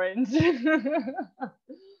 the orange. So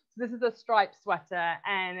this is a striped sweater,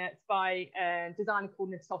 and it's by a designer called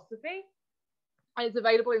Knitosophy. And it's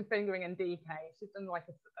available in fingering and DK. She's done like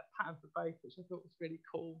a pattern for both, which I thought was really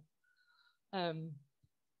cool.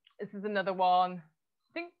 This is another one.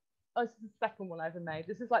 I think this is the second one I ever made.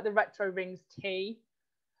 This is like the Retro Rings Tee.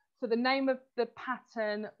 So the name of the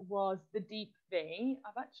pattern was the Deep V.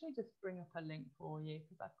 I've actually just bring up a link for you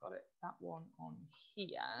because I've got that one on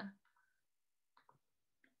here.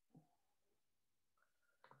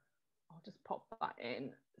 I'll just pop that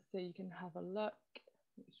in so you can have a look.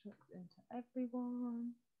 Make sure it's into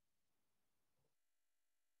everyone.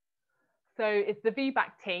 So it's the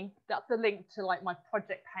V-back tee. That's the link to like my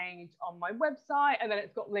project page on my website, and then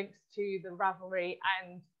it's got links to the Ravelry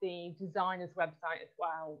and the designer's website as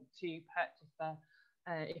well to purchase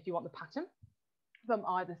if you want the pattern from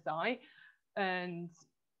either site. And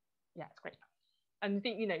yeah, it's great. And I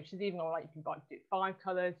think, you know, she's even like, you can do it 5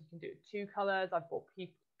 colors, you can do it 2 colors. I've bought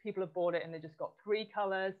people have bought it and they just got 3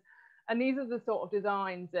 colors. And these are the sort of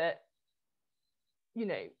designs that, you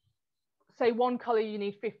know, say one color you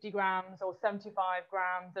need 50 grams or 75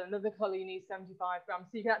 grams, and another color you need 75 grams.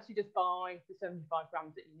 So you can actually just buy the 75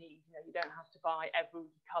 grams that you need. You know, you don't have to buy every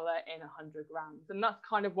color in 100 grams. And that's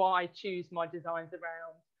kind of why I choose my designs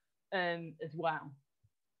around as well.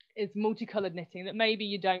 It's multicolored knitting that maybe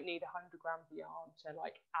you don't need 100 grams of yarn to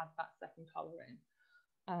like add that second color in,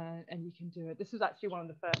 and you can do it. This was actually one of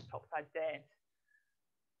the first tops I did.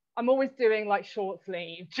 I'm always doing like short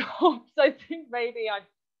sleeve tops. I think maybe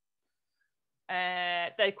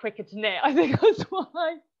they're quicker to knit. I think that's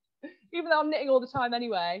why, even though I'm knitting all the time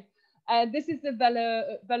anyway. This is the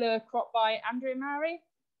Velour crop by Andrea Mary.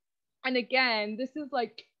 And again, this is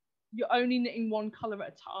like, you're only knitting one color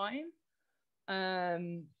at a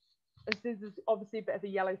time. This is obviously a bit of a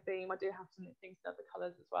yellow theme. I do have some knit things in other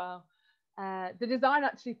colors as well. The design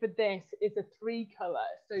actually for this is a 3 color.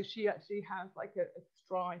 So she actually has like a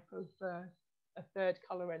stripe of a 3rd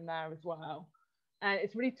color in there as well. And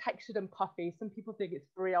it's really textured and puffy. Some people think it's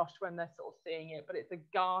brioche when they're sort of seeing it, but it's a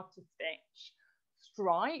garter stitch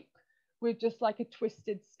stripe with just like a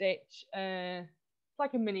twisted stitch. It's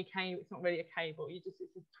like a mini cable. It's not really a cable. It's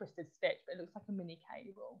a twisted stitch, but it looks like a mini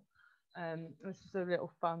cable. This is a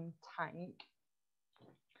little fun tank.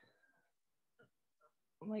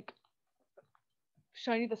 I'm like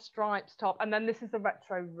showing you the stripes top, and then this is the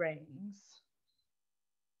Retro Rings,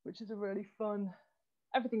 which is a really fun.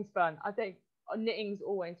 Everything's fun. I think knitting's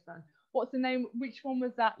always fun. What's the name? Which one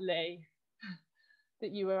was that, Lee,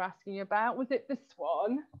 that you were asking about? Was it this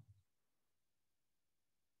one?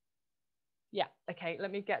 Yeah, okay, let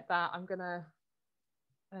me get that. I'm gonna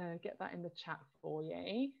get that in the chat for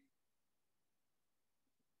you.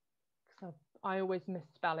 So I always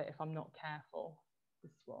misspell it if I'm not careful.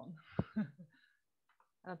 This one.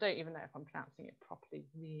 I don't even know if I'm pronouncing it properly,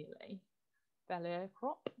 really. Velour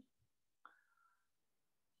crop.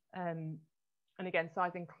 And again,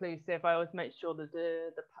 size inclusive. I always make sure that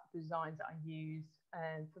the designs that I use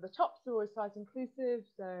So the tops are always size inclusive,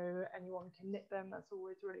 so anyone can knit them. That's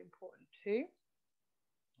always really important too.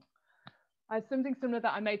 I have something similar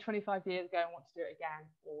that I made 25 years ago and want to do it again.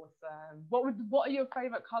 Awesome. What are your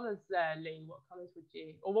favourite colours there, Lee? What colours would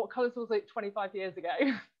you, or what colours was it 25 years ago?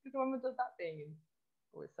 When would that be?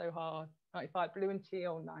 Oh, it's so hard. 95, blue and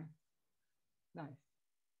teal, nice. Nice.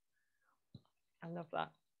 I love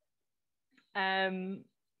that.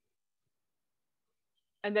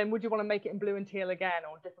 And then would you want to make it in blue and teal again,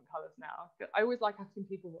 or different colours now? I always like asking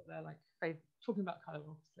people what they're like, talking about colour,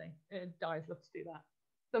 obviously. Dyes love to do that.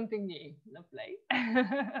 Something new, lovely.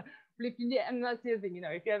 But if you, and that's the other thing, you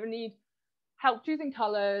know, if you ever need help choosing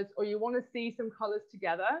colours, or you want to see some colours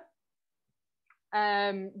together,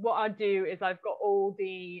 what I do is I've got all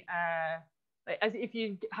the, as if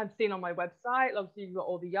you have seen on my website, obviously you've got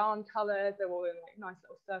all the yarn colours, they're all in like nice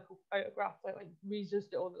little circle photographs. I like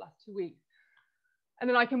readjusted it all the last 2 weeks. And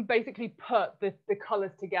then I can basically put the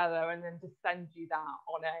colours together and then just send you that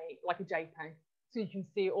on like a JPEG. So you can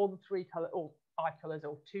see all the 3 colours, or 5 colours,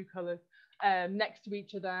 or 2 colours next to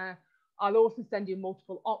each other. I'll also send you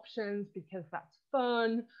multiple options because that's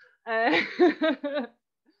fun.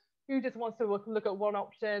 Who just wants to look at one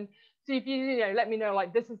option? So if you know, let me know,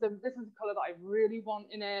 like this is the colour that I really want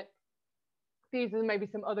in it. These are maybe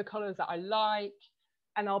some other colours that I like,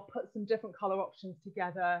 and I'll put some different colour options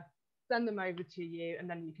together, send them over to you, and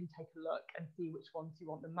then you can take a look and see which ones you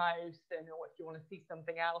want the most. And or if you want to see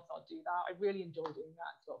something else, I'll do that. I really enjoy doing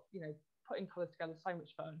that. So, you know, putting colours together is so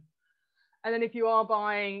much fun. And then if you are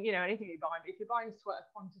buying, you know, anything you're buying, if you're buying a sweater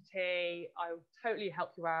quantity, I'll totally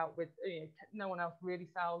help you out with, you know, no one else really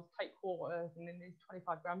sells take quarters and then these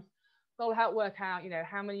 25 grams. So I'll help work out, you know,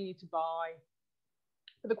 how many you need to buy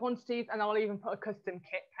for the quantities, and I'll even put a custom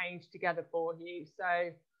kit page together for you.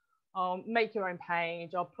 So I'll make your own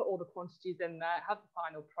page, I'll put all the quantities in there, have the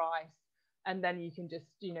final price, and then you can just,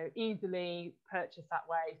 you know, easily purchase that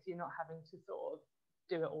way. So you're not having to sort of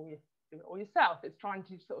do it all yourself. It's trying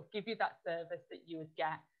to sort of give you that service that you would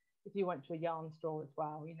get if you went to a yarn store as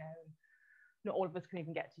well. You know, not all of us can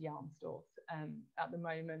even get to yarn stores at the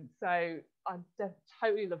moment. So I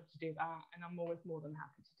totally love to do that, and I'm always more than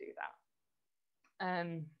happy to do that.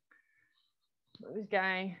 There we go.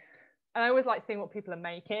 And I always like seeing what people are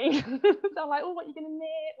making. So I'm like, oh, what are you going to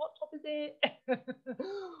knit? What top is it?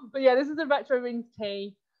 But yeah, this is a retro rings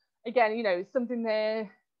tee. Again, you know, something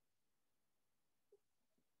there.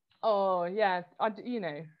 Oh yeah, you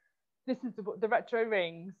know, this is the retro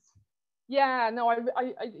rings. Yeah, no, I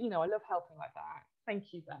you know, I love helping like that.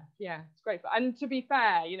 Thank you, Beth. Yeah, it's great. And to be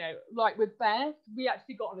fair, you know, like with Beth, we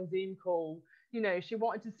actually got on a Zoom call. You know, she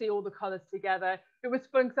wanted to see all the colours together. It was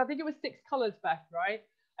fun because I think it was 6 colours, Beth, right?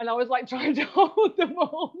 And I was like trying to hold them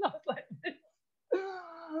all. And I was like this.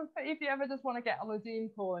 But if you ever just want to get on a Zoom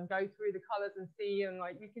call and go through the colours and see, and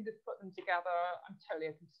like you can just put them together, I'm totally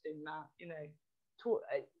open to doing that. You know,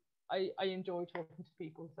 I enjoy talking to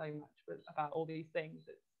people so much about all these things.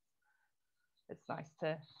 It's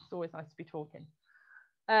always nice to be talking.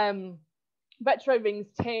 Retro rings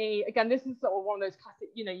tee, again, this is sort of one of those classic,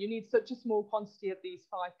 you know, you need such a small quantity of these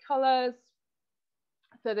 5 colors.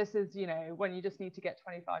 So this is, you know, when you just need to get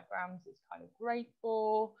 25 grams, it's kind of great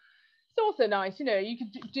for. It's also nice, you know, you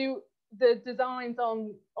could do the designs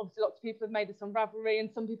on, obviously lots of people have made this on Ravelry,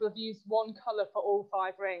 and some people have used one color for all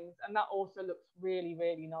 5 rings, and that also looks really,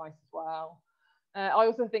 really nice as well. I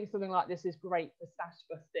also think something like this is great for stash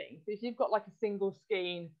busting. So if you've got like a single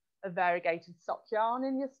skein of variegated sock yarn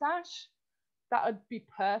in your stash, that would be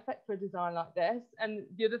perfect for a design like this. And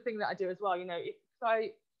the other thing that I do as well, you know,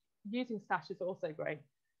 using stash is also great.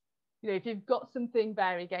 You know, if you've got something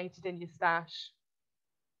variegated in your stash,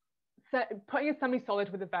 putting a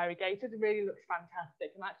semi-solid with a variegated really looks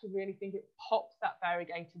fantastic, and I actually really think it pops that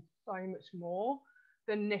variegated so much more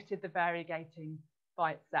than knitted the variegating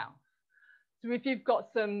by itself. So if you've got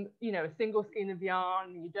some, you know, a single skein of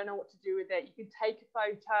yarn and you don't know what to do with it, you can take a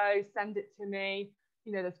photo, send it to me.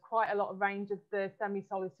 You know, there's quite a lot of range of the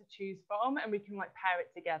semi-solids to choose from, and we can like pair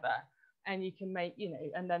it together, and you can make, you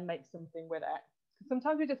know, and then make something with it. So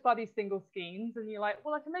sometimes we just buy these single skeins and you're like,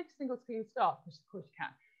 well, I can make a single skein start, which of course you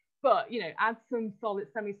can. But, you know, add some solid,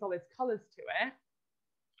 semi-solid colors to it,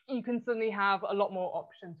 you can suddenly have a lot more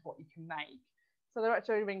options what you can make. So the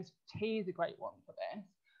retro rings tee is a great one for this.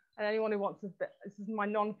 And anyone who wants a bit, this is my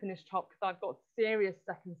non-finished top because I've got serious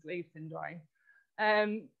second sleeve syndrome.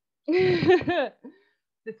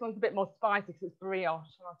 This one's a bit more spicy because it's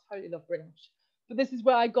brioche, and I totally love brioche. But this is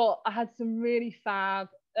where I had some really fab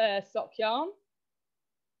sock yarn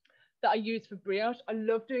that I use for brioche. I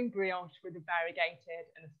love doing brioche with a variegated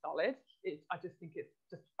and a solid. I just think it's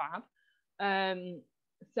just fab.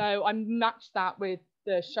 So I matched that with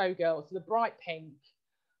the Showgirl, so the bright pink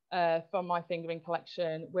from my fingering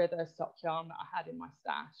collection with a sock yarn that I had in my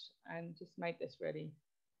stash, and just made this really,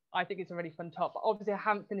 I think it's a really fun top. But obviously I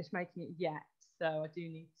haven't finished making it yet, so I do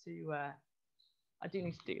need to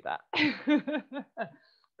do that.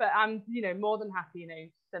 But I'm, you know, more than happy, you know,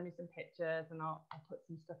 send me some pictures and I'll put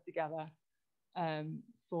some stuff together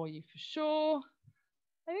for you for sure.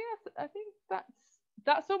 I think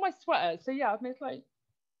that's all my sweaters. So yeah, I've made like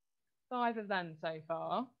 5 of them so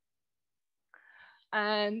far.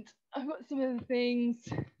 And I've got some other things.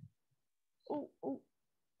 Oh.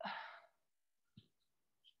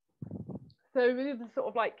 So really the sort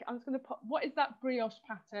of like, I'm just going to put, what is that brioche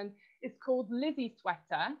pattern? It's called Lizzie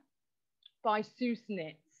Sweater by Seuss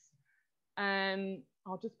Knits.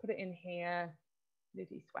 I'll just put it in here,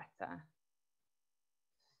 Lizzie Sweater.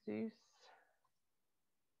 Seuss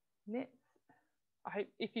Knits. I hope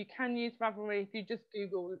if you can use Ravelry, if you just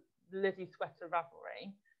Google Lizzie Sweater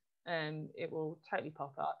Ravelry, it will totally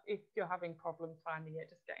pop up. If you're having problems finding it,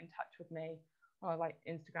 just get in touch with me, or like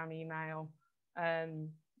Instagram, email, and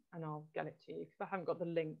I'll get it to you, because I haven't got the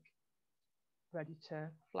link ready to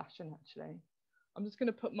flash in actually. I'm just going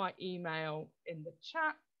to put my email in the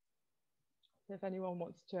chat. So if anyone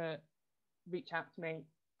wants to reach out to me,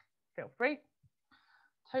 feel free.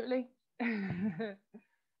 Totally.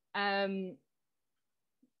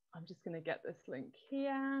 I'm just going to get this link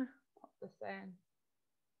here, pop this in.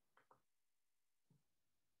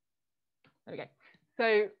 There we go.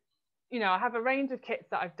 So, you know, I have a range of kits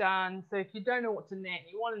that I've done. So if you don't know what to knit,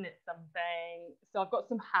 you want to knit something. So I've got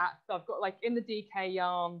some hats. So I've got like in the DK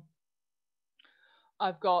yarn,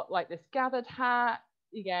 I've got like this gathered hat.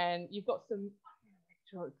 Again, you've got some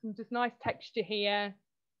just nice texture here.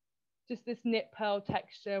 Just this knit pearl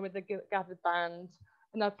texture with a gathered band.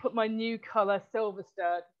 And I've put my new colour, Silver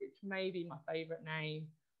Stud, which may be my favourite name.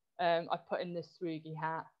 I've put in this swoogie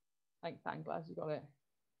hat. Thanks, I'm glad you got it.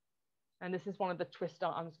 And this is one of the twist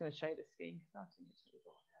art. I'm just going to show you the scheme. I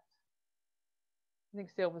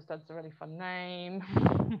think Silver Stud's a really fun name.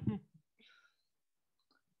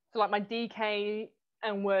 So like my DK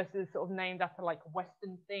and worse is sort of named after like a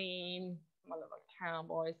Western theme. I look like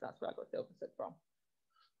cowboys. That's where I got Silver Stud from.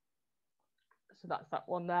 So that's that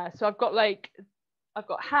one there. So I've got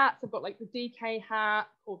hats. I've got like the DK hat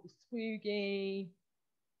called the swoogie,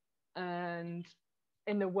 and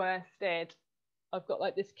in the worsted, I've got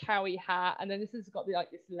like this cowie hat, and then this has got like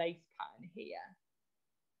this lace pattern here.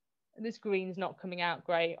 And this green's not coming out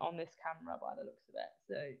great on this camera by the looks of it.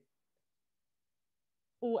 So,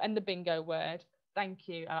 oh, and the bingo word. Thank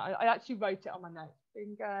you. I actually wrote it on my notes.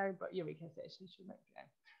 Bingo, but Eureka said she should make it.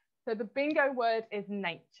 So the bingo word is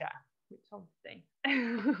nature, which obviously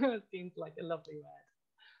seems like a lovely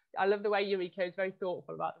word. I love the way Eureka is very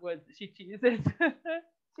thoughtful about the words that she chooses.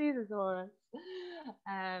 Jesus, Laura.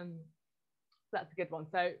 That's a good one.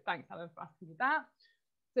 So thanks, Helen, for asking me that.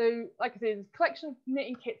 So like I said, there's a collection of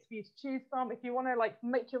knitting kits for you to choose from. If you want to like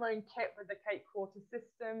make your own kit with the Cape Quarter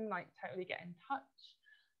system, like totally get in touch.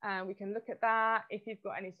 And we can look at that. If you've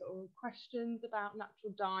got any sort of questions about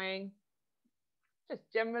natural dyeing, just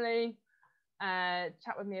generally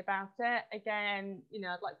chat with me about it. Again, you know,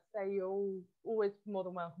 I'd like to say you're always more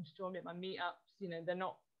than welcome to join me at my meetups. You know, they're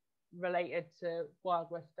not related to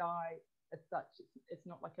WildWestDye as such. It's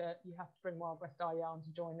not like you have to bring WildWestDye yarn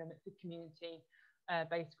to join them. It's a community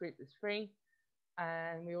based group that's free,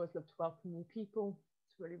 and we always love to welcome new people.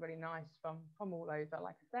 It's really, really nice from all over,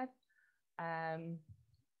 like I said.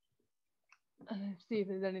 Let's see if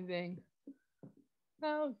there's anything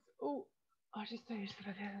else. Oh, I'll just show you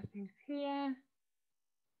some of the other things here.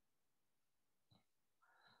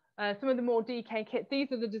 Some of the more DK kits.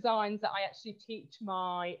 These are the designs that I actually teach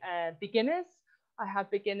my beginners. I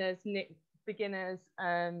have beginners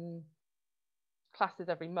classes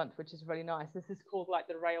every month, which is really nice. This is called like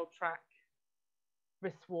the Rail Track,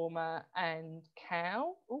 Wrist Warmer, and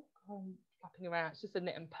Cow. Oh, I'm flapping around. It's just a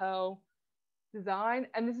knit and pearl design.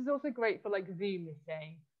 And this is also great for like Zoom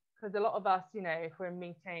knitting, because a lot of us, you know, if we're in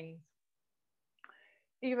meetings,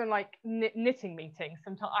 even like knitting meetings,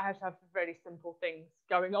 sometimes I have to have really simple things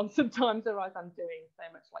going on sometimes, otherwise I'm doing so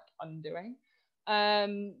much like undoing.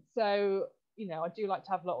 So, you know, I do like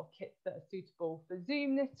to have a lot of kits that are suitable for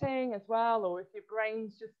Zoom knitting as well, or if your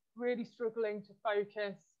brain's just really struggling to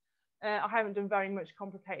focus. I haven't done very much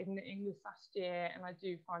complicated knitting this last year, and I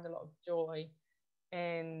do find a lot of joy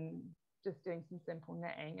in just doing some simple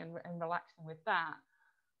knitting and relaxing with that.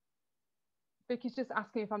 Vicky's just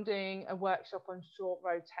asking if I'm doing a workshop on short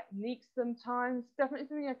row techniques sometimes. Definitely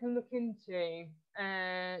something I can look into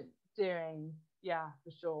doing, yeah,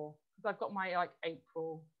 for sure. Because I've got my like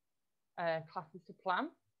April classes to plan.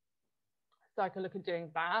 So I can look at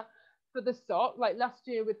doing that. For the sock, like last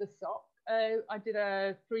year with the sock, I did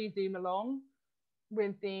a free Zoom along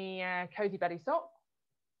with the Cozy Betty sock.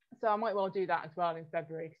 So I might well do that as well in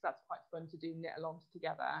February, because that's quite fun to do knit alongs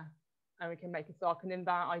together, and we can make a sock. And in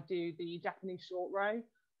that I do the Japanese short row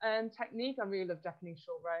technique. I really love Japanese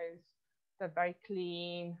short rows. They're very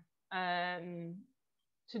clean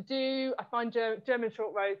to do. I find German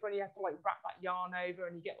short rows, when you have to like wrap that yarn over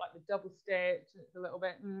and you get like the double stitch, it's a little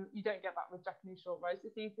bit, you don't get that with Japanese short rows.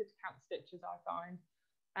 It's easier to count stitches, I find.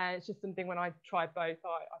 And it's just something, when I try both,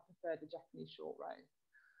 I prefer the Japanese short rows.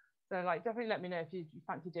 So like, definitely let me know if you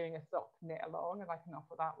fancy doing a sock knit along, and I can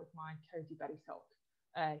offer that with my Cozy Betty sock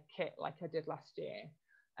kit like I did last year.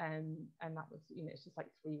 And that was, you know, it's just like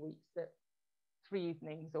 3 weeks, 3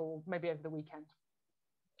 evenings, or maybe over the weekend.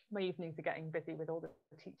 My evenings are getting busy with all the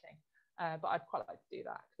teaching, but I'd quite like to do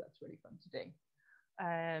that, because that's really fun to do.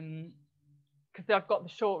 Because I've got the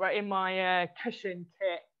short row in my cushion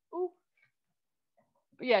kit. Ooh.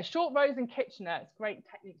 But yeah, short rows and Kitchener, it's great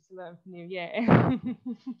techniques to learn for New Year.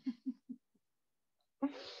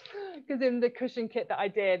 Because in the cushion kit that I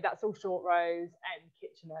did, that's all short rows and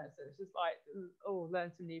Kitchener, so it's just like, oh,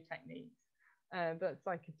 learn some new techniques. But it's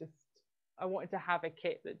like, I wanted to have a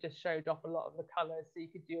kit that just showed off a lot of the colours, so you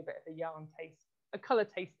could do a bit of a yarn taste, a colour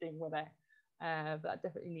tasting with it. But I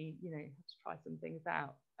definitely need, you know, to try some things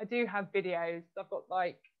out. I do have videos. I've got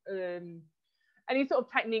like any sort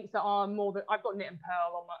of techniques that are more than, I've got knit and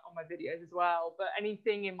purl on my videos as well, but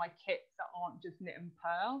anything in my kits that aren't just knit and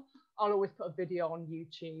purl, I'll always put a video on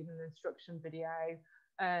YouTube, an instruction video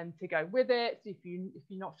to go with it. So if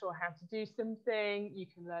you're not sure how to do something, you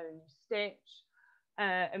can learn a new stitch.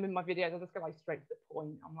 And in my videos, I just go like straight to the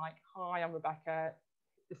point. I'm like, hi, I'm Rebecca.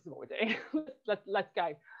 This is what we're doing. let's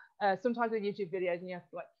go. Sometimes with YouTube videos, and you have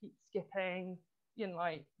to like keep skipping, you know,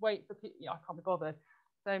 like wait for people. I can't be bothered.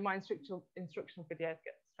 So my instructional videos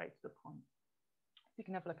get straight to the point. So you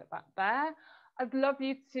can have a look at that there. I'd love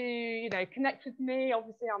you to, you know, connect with me.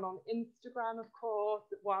 Obviously, I'm on Instagram, of course,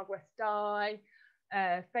 at WildWestDye,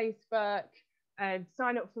 Facebook, and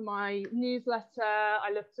sign up for my newsletter. I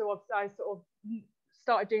love to, I sort of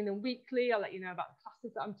started doing them weekly. I'll let you know about the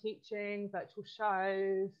classes that I'm teaching, virtual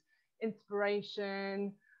shows,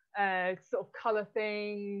 inspiration, sort of colour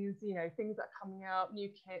things, you know, things that are coming up, new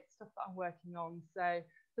kits, stuff that I'm working on. So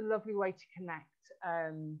it's a lovely way to connect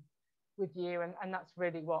with you, and that's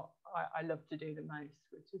really what I love to do the most,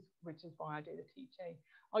 which is why I do the teaching.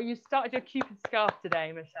 Oh, you started your Cupid scarf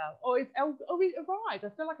today, Michelle. Oh, it arrived. I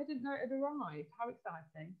feel like I didn't know it had arrived. How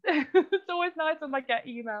exciting. It's always nice when I get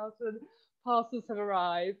emails and parcels have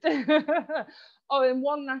arrived. Oh, and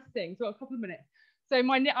one last thing, so a couple of minutes. So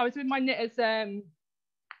I was with my knitters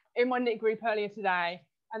in my knit group earlier today,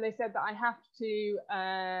 and they said that I have to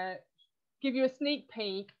give you a sneak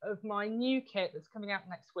peek of my new kit that's coming out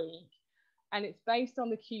next week, and it's based on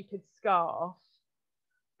the Cupid scarf,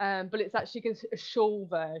 but it's actually a shawl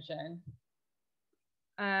version.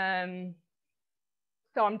 So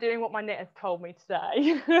I'm doing what my knitters told me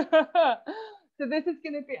today. So this is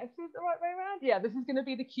going to be, is this the right way around? Yeah, this is going to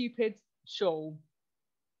be the Cupid shawl.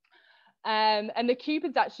 And the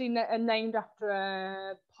Cupids actually are named after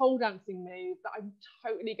a pole dancing move that I'm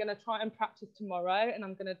totally going to try and practice tomorrow. And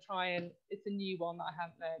I'm going to try and, it's a new one that I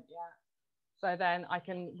haven't learned yet. So then I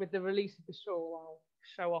can, with the release of the shawl,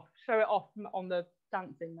 I'll show it off on the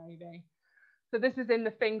dancing maybe. So this is in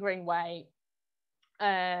the fingering weight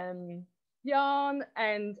yarn,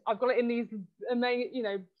 and I've got it in these amazing, you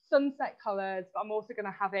know, sunset colors, but I'm also going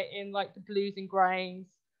to have it in like the blues and grays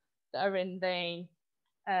that are in the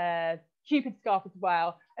Cupid scarf as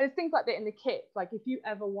well. And there's things like that in the kits. Like if you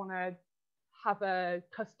ever want to have a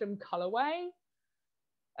custom colorway,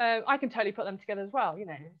 I can totally put them together as well. You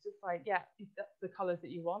know, it's just like, yeah, if that's the colors that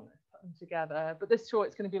you want, let's put them together. But this short,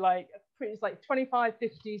 it's going to be like it's like 25,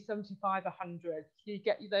 50, 75, 100. So you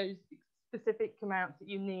get those specific amounts that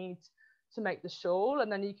you need to make the shawl,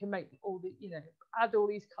 and then you can make all the, you know, add all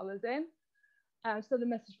these colors in. So the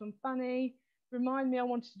message from Fanny: remind me I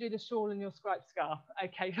wanted to do the shawl in your striped scarf.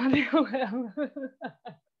 Okay, Fanny,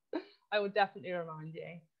 I will definitely remind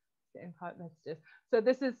you. Getting quite messages. So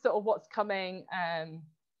this is sort of what's coming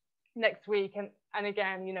next week, and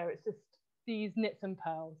again, you know, it's just these knits and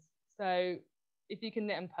pearls. So if you can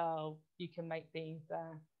knit and purl, you can make these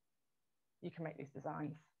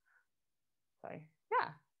designs. So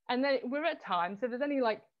yeah, and then we're at time. So if there's any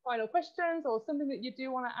like final questions or something that you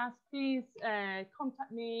do want to ask, please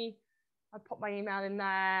contact me. I pop my email in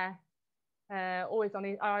there. Always on,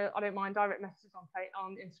 I don't mind direct messages on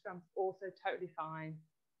Instagram, also totally fine.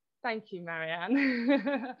 Thank you,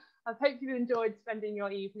 Marianne. I hope you enjoyed spending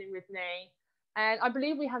your evening with me. And I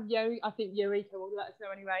believe we have yoga. I think Eureka will let us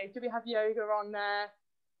know anyway. Do we have yoga on there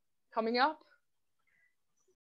coming up?